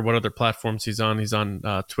 I'm not sure what other platforms he's on. He's on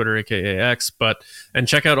Twitter, aka X. And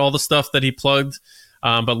check out all the stuff that he plugged.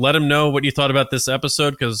 But let him know what you thought about this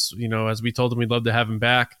episode, because as we told him, we'd love to have him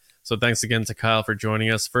back. So thanks again to Kyle for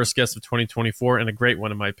joining us. First guest of 2024, and a great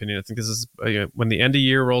one in my opinion. I think this is when the end of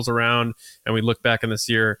year rolls around and we look back in this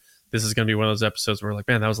year, this is going to be one of those episodes where we're like,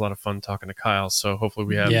 man, that was a lot of fun talking to Kyle. So hopefully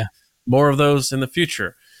we have more of those in the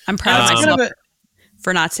future. I'm proud of myself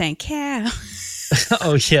for not saying Cal.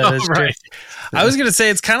 Oh yeah, that's right. I was gonna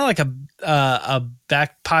say it's kind of like a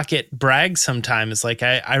back pocket brag sometimes. Like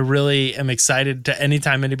I really am excited to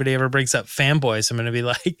anytime anybody ever brings up Fanboys, I'm gonna be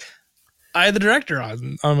like, I had the director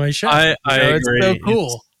on my show. I agree. It's so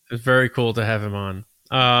cool. It's very cool to have him on.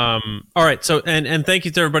 All right. So, and thank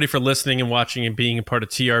you to everybody for listening and watching and being a part of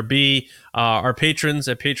TRB. Our patrons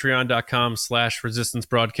at patreon.com/resistance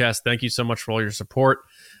broadcast. Thank you so much for all your support.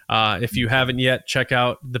 If you haven't yet, check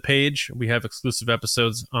out the page. We have exclusive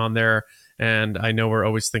episodes on there. And I know we're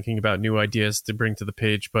always thinking about new ideas to bring to the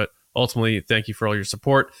page, but ultimately, thank you for all your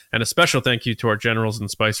support. And a special thank you to our generals and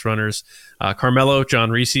spice runners, Carmelo, John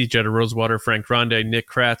Reese, Jetta Rosewater, Frank Grande, Nick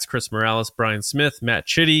Kratz, Chris Morales, Brian Smith, Matt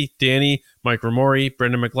Chitty, Danny, Mike Ramori,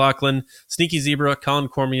 Brendan McLaughlin, Sneaky Zebra, Colin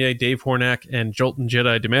Cormier, Dave Hornack, and Jolton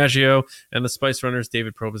Jedi DiMaggio. And the spice runners,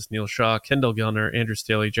 David Probus, Neil Shaw, Kendall Gellner, Andrew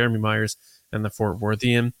Staley, Jeremy Myers, and the Fort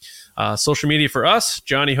Worthian. Social media for us,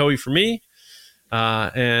 Johnny Hoey for me,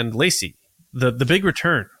 and Lacey. The big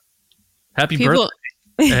return. Happy birthday.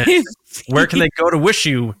 And where can they go to wish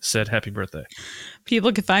you said happy birthday?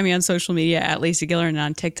 People can find me on social media at Lacey Gillerin and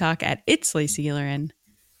on TikTok at It's Lacey Gillerin.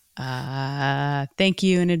 Thank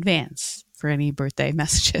you in advance for any birthday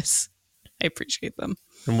messages. I appreciate them.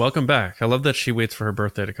 And welcome back. I love that she waits for her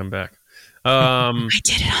birthday to come back. I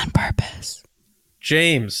did it on purpose.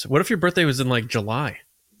 James, what if your birthday was in like July?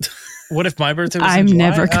 What if my birthday was I'm in July?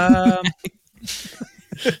 never coming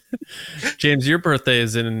James, your birthday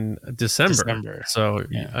is in December. So,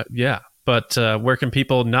 yeah. But where can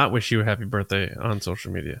people not wish you a happy birthday on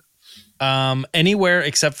social media? Anywhere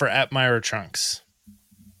except for at Myra Trunks.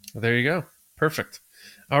 There you go. Perfect.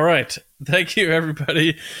 All right. Thank you,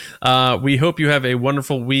 everybody. We hope you have a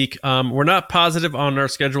wonderful week. We're not positive on our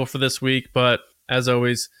schedule for this week, but as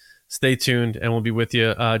always, stay tuned and we'll be with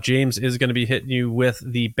you. James is going to be hitting you with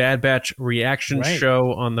the Bad Batch reaction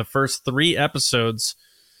show on the first 3 episodes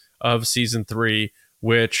of season 3,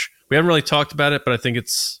 which we haven't really talked about it, but I think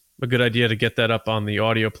it's a good idea to get that up on the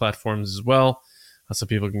audio platforms as well, so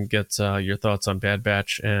people can get your thoughts on Bad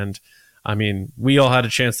Batch. And I mean, we all had a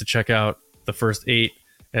chance to check out the first 8,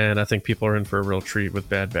 and I think people are in for a real treat with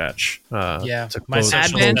Bad Batch. My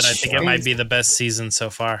social said I think it might be the best season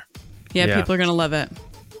so far. Yeah, people are going to love it.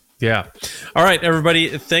 Yeah. All right,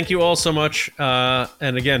 everybody. Thank you all so much.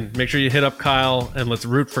 And again, make sure you hit up Kyle and let's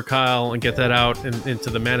root for Kyle and get that out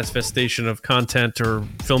into the manifestation of content or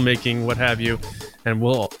filmmaking, what have you. And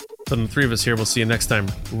from the 3 of us here, we'll see you next time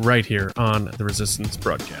right here on the Resistance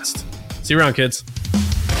broadcast. See you around, kids.